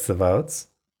goes and gets the votes,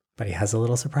 but he has a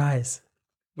little surprise.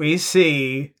 We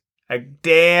see a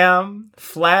damn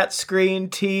flat screen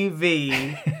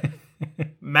TV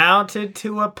mounted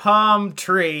to a palm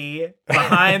tree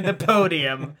behind the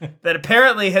podium that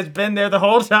apparently has been there the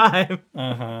whole time.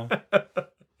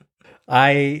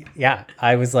 I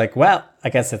was like, well, I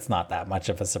guess it's not that much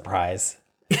of a surprise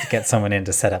to get someone in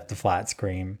to set up the flat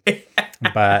screen.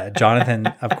 But Jonathan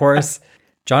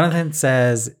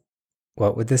says,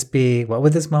 what would this be? What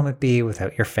would this moment be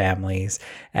without your families?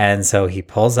 And so he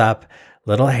pulls up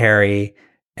little Harry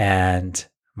and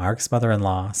Mark's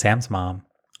mother-in-law, Sam's mom,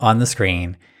 on the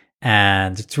screen.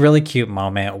 And it's a really cute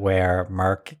moment where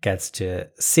Mark gets to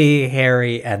see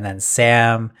Harry and then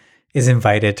Sam is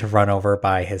invited to run over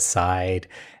by his side.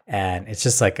 And it's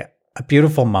just like a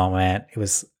beautiful moment. It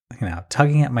was,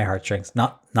 tugging at my heartstrings.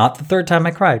 Not the third time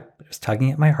I cried, but it was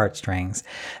tugging at my heartstrings.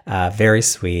 Very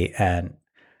sweet. And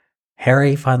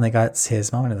Harry finally got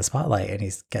his moment in the spotlight and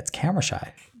he gets camera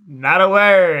shy. Not a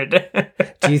word.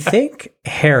 Do you think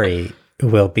Harry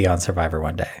will be on Survivor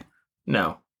one day?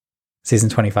 No. Season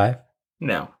 25?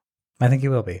 No. I think he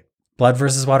will be. Blood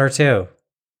versus Water 2. You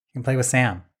can play with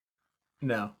Sam.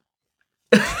 No.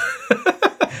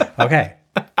 Okay.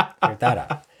 Cleared that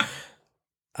up.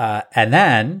 And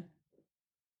then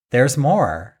there's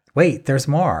more. Wait, there's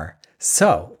more.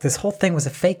 So this whole thing was a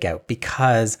fake out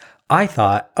because I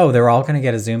thought, they're all going to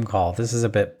get a Zoom call. This is a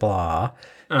bit blah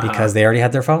because they already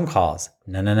had their phone calls.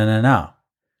 No.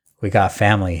 We got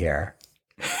family here.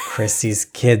 Chrissy's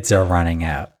kids are running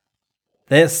out.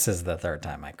 This is the third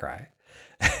time I cry.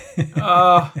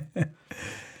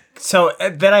 So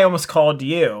then I almost called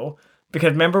you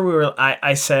because remember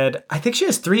I said, I think she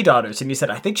has 3 daughters. And you said,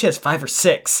 I think she has 5 or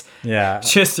 6. Yeah.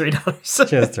 She has 3 daughters.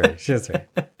 She has 3.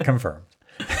 Confirmed.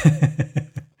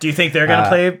 Do you think they're going to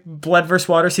play Blood vs.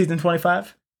 Water season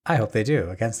 25? I hope they do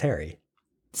against Harry.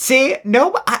 See,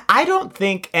 no, I don't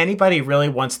think anybody really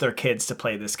wants their kids to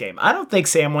play this game. I don't think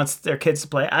Sam wants their kids to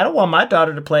play. I don't want my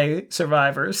daughter to play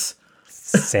Survivors.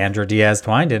 Sandra Diaz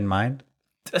Twine didn't mind.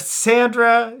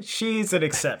 Sandra, she's an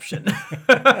exception.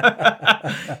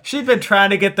 She's been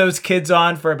trying to get those kids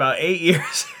on for about 8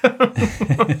 years.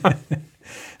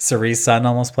 Cerie's son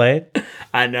almost played.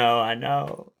 I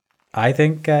know. I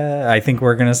think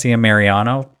we're gonna see a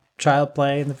Mariano child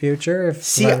play in the future if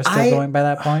Survivor's still going by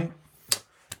that point.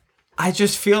 I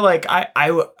just feel like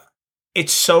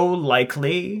it's so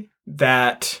likely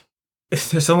that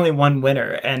there's only one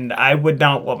winner, and I would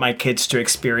not want my kids to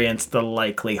experience the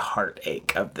likely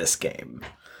heartache of this game.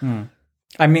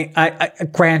 I mean, I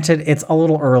granted, it's a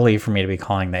little early for me to be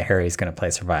calling that Harry's going to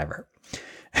play Survivor.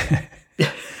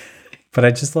 But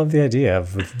I just love the idea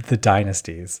of the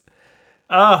dynasties.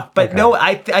 But okay. No,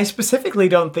 I specifically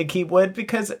don't think he would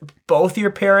because both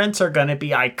your parents are going to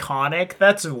be iconic.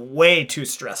 That's way too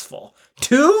stressful.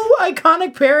 2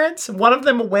 iconic parents? One of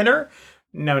them a winner?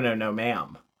 No,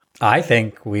 ma'am. I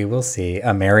think we will see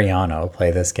a Mariano play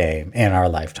this game in our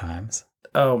lifetimes.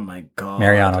 Oh my God.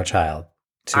 Mariano child.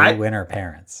 2 winner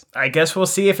parents. I guess we'll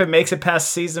see if it makes it past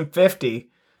season 50.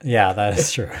 Yeah, that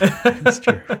is true. That's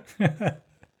true.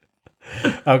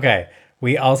 Okay.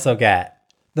 We also get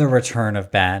the return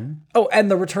of Ben. Oh, and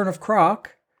the return of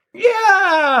Croc.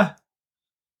 Yeah.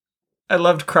 I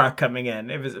loved Croc coming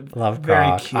in. It was very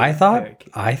Croc. cute.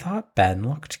 I thought Ben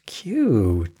looked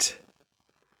cute.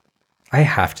 I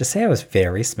have to say I was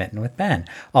very smitten with Ben.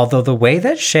 Although the way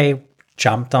that Shay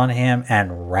jumped on him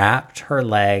and wrapped her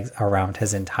legs around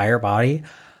his entire body,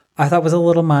 I thought was a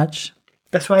little much.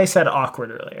 That's why I said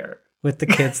awkward earlier. With the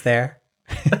kids there.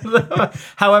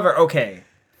 However, okay.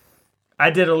 I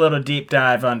did a little deep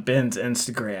dive on Ben's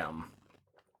Instagram.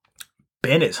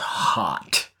 Ben is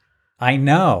hot. I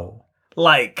know.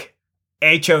 Like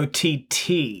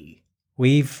HOTT.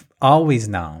 We've always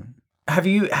known. Have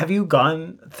you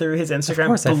gone through his Instagram? Of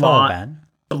course, I follow Ben.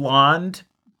 Blonde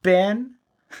Ben,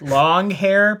 long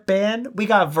hair Ben. We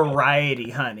got variety,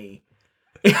 honey.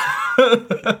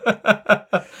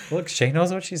 Look, Shay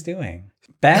knows what she's doing.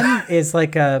 Ben is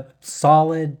like a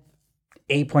solid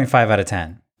 8.5 out of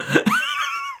 10.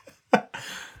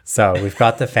 So we've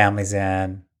got the families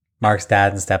in. Mark's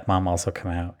dad and stepmom also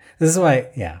come out. This is why,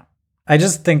 yeah. I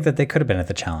just think that they could have been at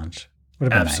the challenge.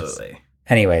 Would have been Absolutely. nice.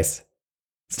 Anyways,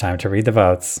 it's time to read the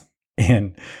votes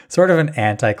in sort of an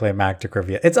anticlimactic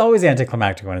review. It's always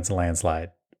anticlimactic when it's a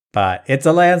landslide, but it's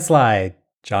a landslide.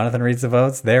 Jonathan reads the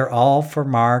votes. They're all for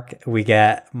Mark. We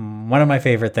get one of my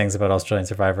favorite things about Australian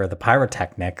Survivor, the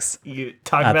pyrotechnics. You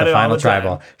talk at about the it final all the time.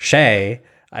 tribal. Shay,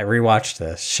 I rewatched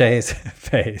this. Shay's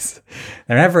face.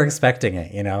 They're never expecting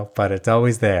it, you know, but it's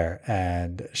always there.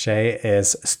 And Shay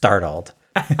is startled.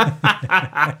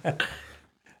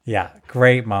 Yeah,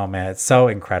 great moment. It's so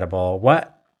incredible.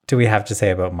 What do we have to say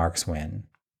about Mark's win?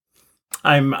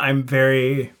 I'm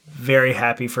very, very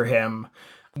happy for him.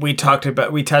 We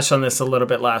touched on this a little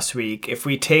bit last week. If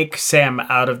we take Sam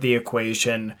out of the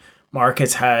equation, Mark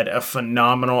has had a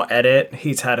phenomenal edit.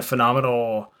 He's had a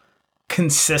phenomenal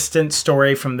consistent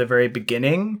story from the very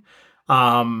beginning.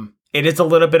 It is a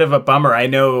little bit of a bummer. I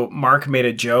know Mark made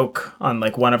a joke on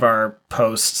like one of our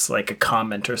posts, like a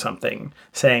comment or something,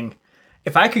 saying,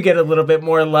 if I could get a little bit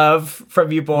more love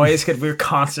from you boys, because we were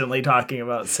constantly talking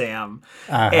about Sam.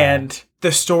 And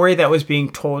the story that was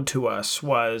being told to us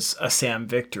was a Sam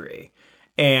victory.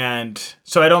 And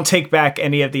so I don't take back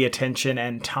any of the attention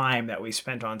and time that we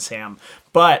spent on Sam.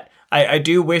 But I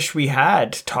do wish we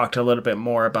had talked a little bit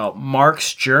more about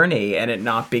Mark's journey and it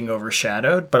not being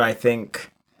overshadowed. But I think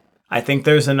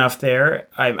there's enough there.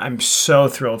 I'm so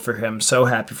thrilled for him, so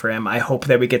happy for him. I hope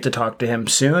that we get to talk to him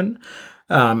soon.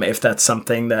 If that's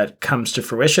something that comes to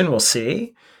fruition, we'll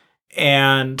see.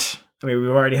 And I mean, we've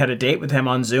already had a date with him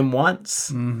on Zoom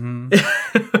once.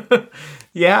 Mm-hmm.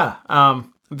 Yeah.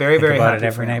 Very, very about happy it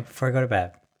every night before I go to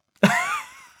bed.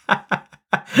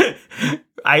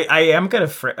 I am going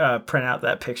to print out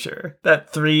that picture,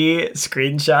 that 3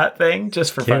 screenshot thing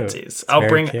just for Cute. funsies.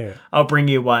 Cute. I'll bring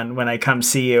you one when I come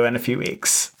see you in a few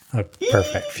weeks. Oh,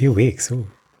 perfect. Few weeks. Ooh,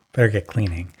 better get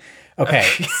cleaning. Okay,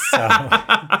 so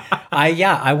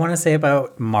I want to say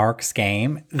about Mark's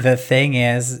game. The thing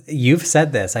is, you've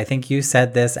said this. I think you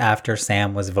said this after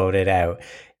Sam was voted out.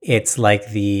 It's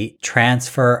like the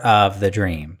transfer of the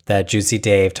dream that Juicy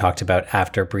Dave talked about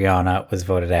after Brianna was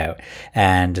voted out,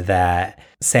 and that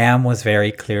Sam was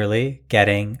very clearly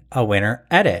getting a winner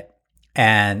edit.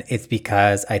 And it's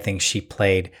because I think she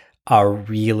played a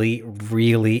really,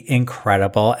 really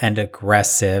incredible and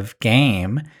aggressive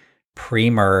game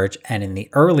pre-merge and in the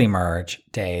early merge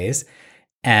days.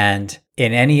 And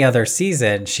in any other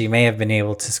season, she may have been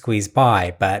able to squeeze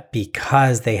by, but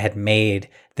because they had made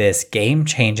this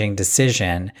game-changing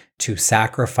decision to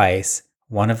sacrifice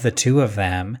one of the two of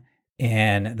them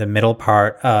in the middle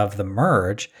part of the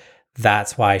merge,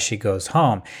 that's why she goes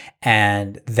home.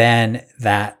 And then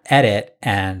that edit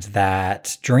and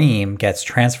that dream gets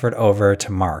transferred over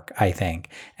to Mark, I think.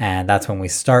 And that's when we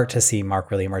start to see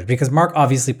Mark really emerge, because Mark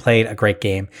obviously played a great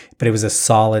game, but it was a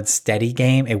solid, steady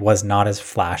game. It was not as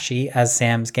flashy as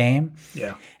Sam's game.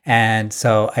 Yeah. And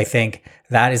so I think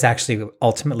that is actually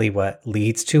ultimately what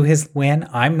leads to his win.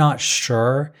 I'm not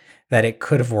sure that it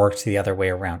could have worked the other way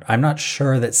around. I'm not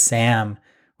sure that Sam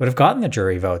would have gotten the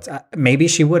jury votes. Maybe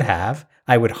she would have.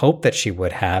 I would hope that she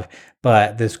would have.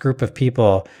 But this group of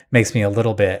people makes me a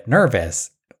little bit nervous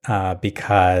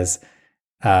because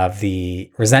of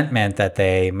the resentment that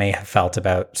they may have felt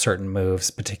about certain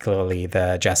moves, particularly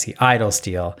the Jesse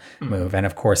Idolsteal move. And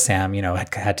of course, Sam,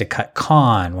 had to cut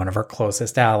Khan, one of her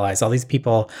closest allies, all these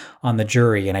people on the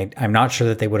jury. And I'm not sure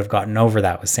that they would have gotten over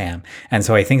that with Sam. And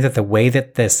so I think that the way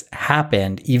that this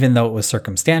happened, even though it was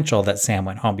circumstantial that Sam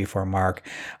went home before Mark,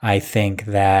 I think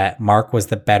that Mark was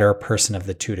the better person of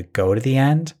the two to go to the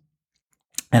end.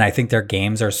 And I think their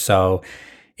games are so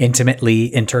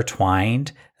intimately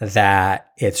intertwined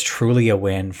that it's truly a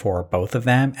win for both of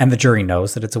them. And the jury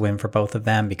knows that it's a win for both of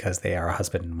them because they are a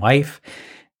husband and wife.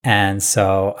 And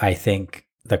so I think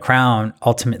the crown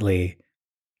ultimately,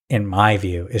 in my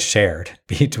view, is shared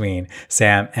between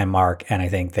Sam and Mark. And I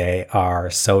think they are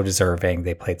so deserving.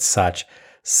 They played such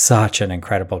an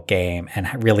incredible game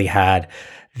and really had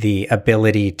the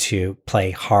ability to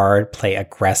play hard, play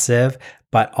aggressive,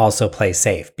 but also play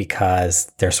safe,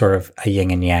 because they're sort of a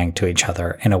yin and yang to each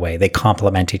other in a way. They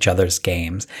complement each other's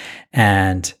games.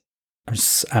 And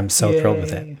I'm so thrilled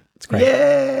with it. It's great.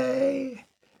 Yay!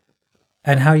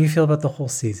 And how do you feel about the whole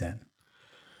season?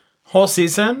 Whole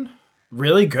season?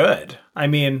 Really good. I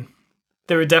mean,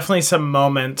 there were definitely some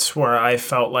moments where I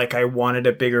felt like I wanted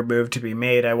a bigger move to be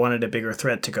made. I wanted a bigger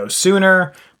threat to go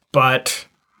sooner, but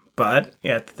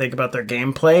you have to think about their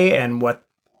gameplay and what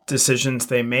decisions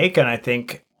they make. And I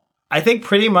think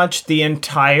pretty much the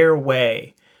entire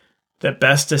way, the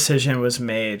best decision was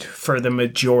made for the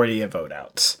majority of vote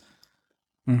outs.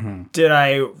 Mm-hmm. Did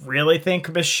I really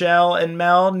think Michelle and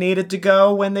Mel needed to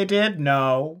go when they did?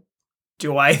 No.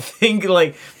 Do I think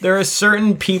like there are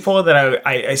certain people that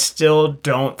I still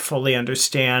don't fully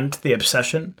understand the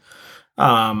obsession?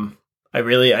 I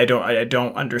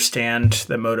don't understand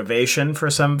the motivation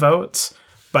for some votes,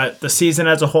 but the season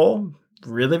as a whole,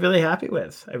 really, really happy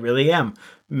with. I really am.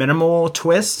 Minimal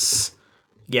twists.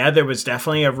 Yeah, there was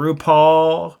definitely a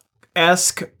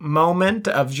RuPaul-esque moment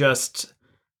of just,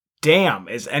 damn,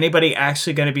 is anybody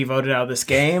actually going to be voted out of this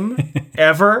game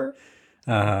ever?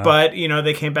 But,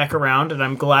 they came back around, and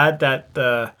I'm glad that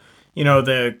the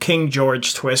King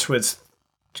George twist was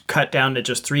cut down to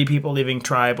just 3 people leaving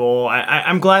Tribal.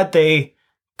 I'm glad they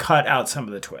cut out some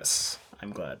of the twists.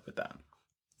 I'm glad with that.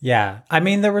 Yeah. I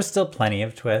mean, there were still plenty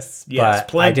of twists, Yes, but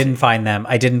plenty. I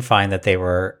didn't find that they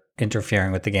were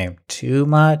interfering with the game too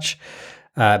much,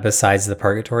 besides the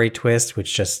Purgatory twist,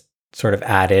 which just sort of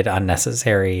added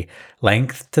unnecessary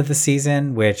length to the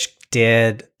season, which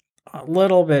did a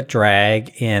little bit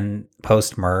drag in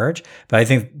post-merge, but I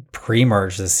think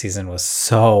pre-merge this season was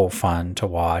so fun to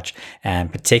watch, and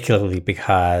particularly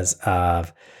because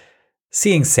of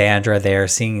seeing Sandra there,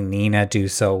 seeing Nina do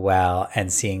so well,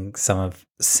 and seeing some of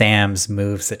Sam's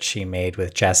moves that she made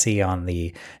with Jesse on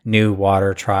the new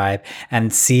Water Tribe,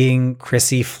 and seeing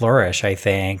Chrissy flourish, I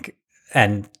think,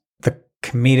 and the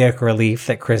comedic relief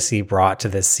that Chrissy brought to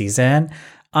this season,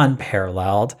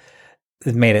 unparalleled.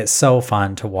 It made it so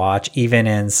fun to watch, even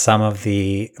in some of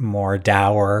the more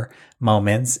dour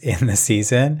moments in the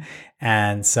season.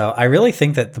 And so I really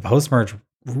think that the post-merge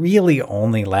really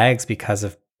only lags because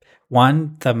of,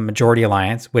 one, the Majority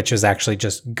Alliance, which is actually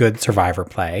just good Survivor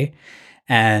play,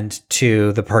 and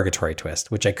 2, the Purgatory twist,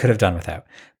 which I could have done without.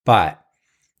 But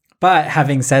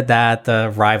having said that,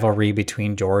 the rivalry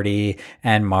between Jordy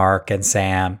and Mark and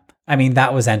Sam, I mean,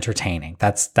 that was entertaining.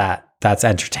 That's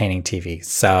entertaining TV.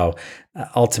 So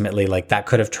ultimately, like, that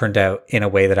could have turned out in a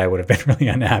way that I would have been really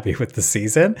unhappy with the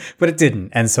season, but it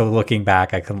didn't. And so looking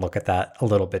back, I can look at that a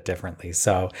little bit differently.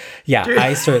 So yeah,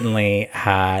 I certainly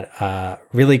had a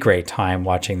really great time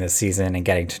watching this season and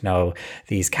getting to know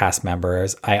these cast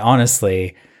members. I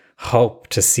honestly hope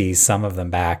to see some of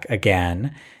them back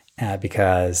again,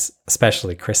 because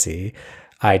especially Chrissy,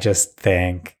 I just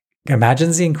think,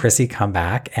 imagine seeing Chrissy come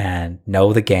back and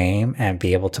know the game and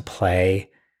be able to play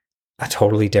a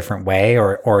totally different way,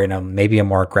 or in a maybe a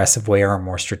more aggressive way or a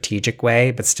more strategic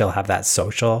way, but still have that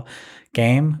social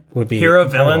game would be hero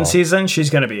incredible. villain season.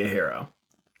 She's going to be a hero.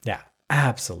 Yeah,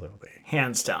 absolutely.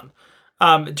 Hands down.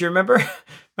 Do you remember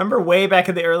way back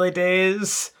in the early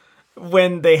days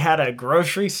when they had a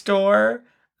grocery store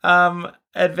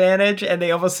advantage and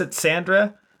they almost sent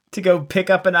Sandra to go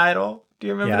pick up an idol? Do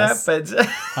you remember Yes.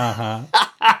 that?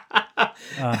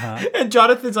 But and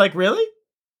Jonathan's like, really?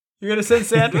 You're going to send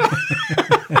Sandra?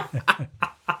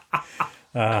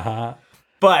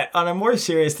 But on a more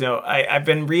serious note, I've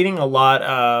been reading a lot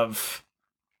of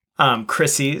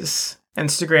Chrissy's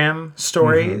Instagram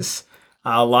stories.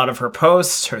 A lot of her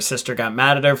posts. Her sister got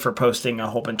mad at her for posting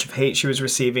a whole bunch of hate she was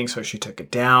receiving, so she took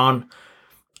it down.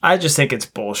 I just think it's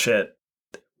bullshit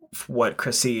what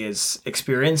Chrissy is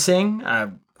experiencing.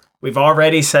 We've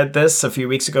already said this a few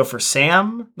weeks ago for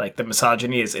Sam. Like, the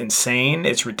misogyny is insane.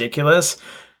 It's ridiculous.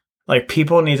 Like,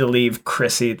 people need to leave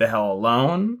Chrissy the hell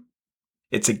alone.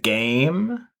 It's a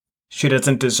game. She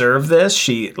doesn't deserve this.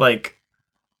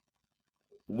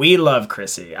 We love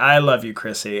Chrissy. I love you,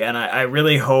 Chrissy. And I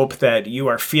really hope that you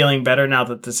are feeling better now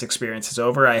that this experience is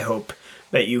over. I hope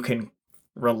that you can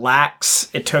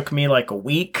relax. It took me like a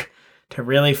week to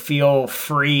really feel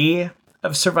free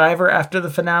of Survivor after the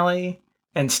finale.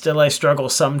 And still I struggle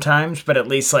sometimes, but at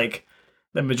least like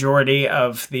the majority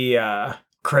of the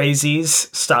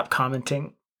crazies stop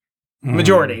commenting.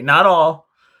 Majority, not all.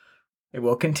 It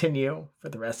will continue for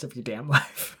the rest of your damn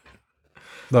life.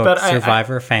 Look, But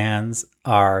Survivor fans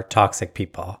are toxic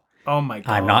people. Oh my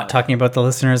God. I'm not talking about the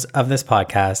listeners of this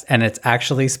podcast, and it's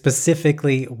actually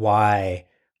specifically why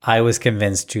I was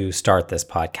convinced to start this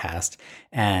podcast.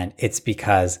 And it's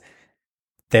because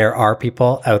there are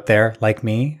people out there like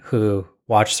me who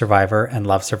watch Survivor and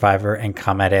love Survivor and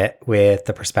come at it with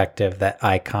the perspective that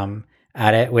I come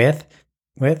at it with.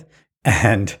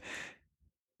 And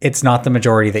it's not the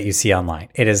majority that you see online.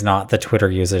 It is not the Twitter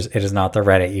users. It is not the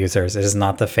Reddit users. It is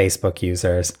not the Facebook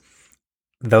users.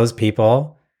 Those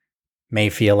people may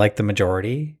feel like the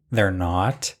majority. They're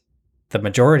not. The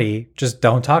majority just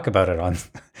don't talk about it on,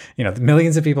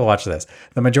 millions of people watch this.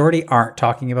 The majority aren't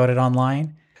talking about it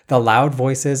online. The loud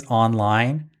voices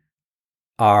online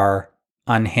are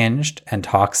unhinged and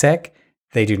toxic.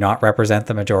 They do not represent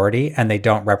the majority, and they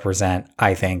don't represent,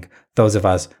 I think, those of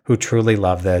us who truly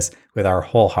love this with our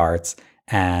whole hearts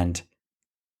and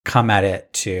come at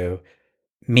it to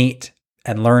meet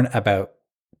and learn about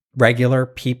regular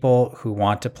people who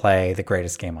want to play the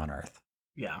greatest game on earth.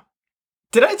 Yeah.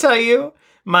 Did I tell you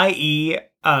my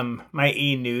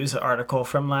News article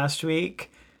from last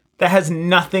week that has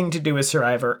nothing to do with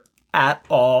Survivor at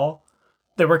all?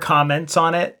 There were comments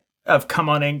on it of "Come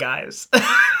on in, guys."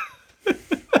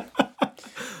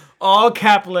 All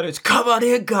cap letters. "Come on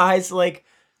in, guys." Like,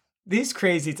 these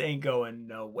crazies ain't going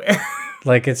nowhere.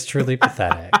 Like, it's truly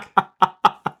pathetic.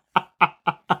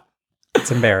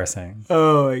 It's embarrassing.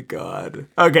 Oh my God.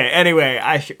 Okay. Anyway,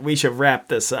 we should wrap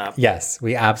this up. Yes,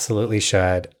 we absolutely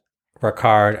should.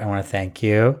 Ricard, I want to thank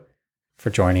you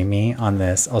for joining me on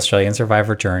this Australian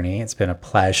Survivor journey. It's been a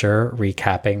pleasure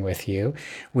recapping with you.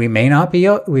 We may not be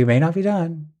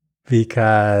done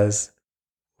because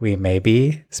we may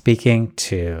be speaking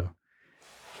to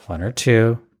one or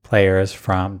two players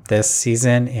from this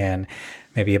season in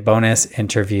maybe a bonus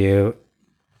interview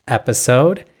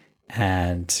episode.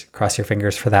 And cross your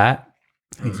fingers for that.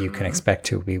 You can expect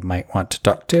who we might want to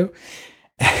talk to.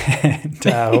 And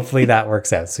hopefully that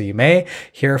works out. So you may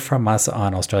hear from us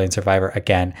on Australian Survivor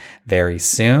again very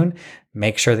soon.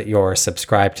 Make sure that you're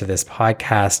subscribed to this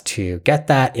podcast to get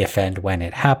that if and when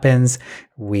it happens.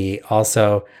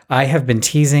 I have been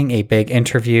teasing a big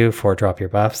interview for Drop Your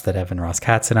Buffs that Evan Ross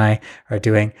Katz and I are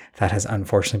doing. That has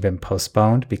unfortunately been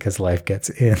postponed because life gets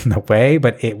in the way,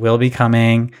 but it will be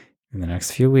coming in the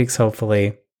next few weeks,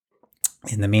 hopefully.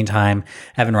 In the meantime,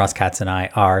 Evan Ross Katz and I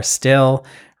are still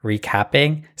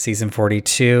recapping season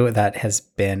 42. That has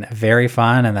been very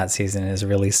fun, and that season is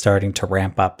really starting to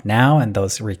ramp up now, and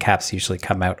those recaps usually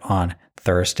come out on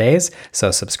Thursdays, so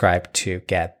subscribe to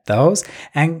get those.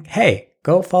 And hey,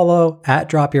 go follow at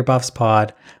Drop Your Buffs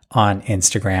Pod on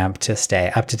Instagram to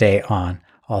stay up to date on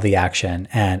all the action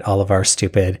and all of our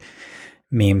stupid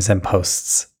memes and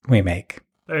posts we make.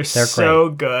 They're so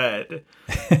good.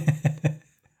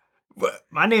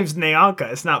 My name's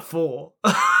Nayanka. It's not Fool.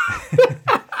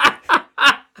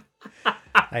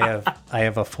 I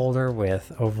have a folder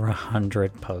with over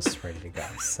 100 posts ready to go,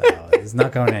 so it's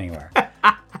not going anywhere.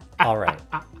 All right.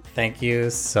 Thank you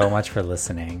so much for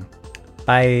listening.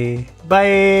 Bye.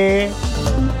 Bye.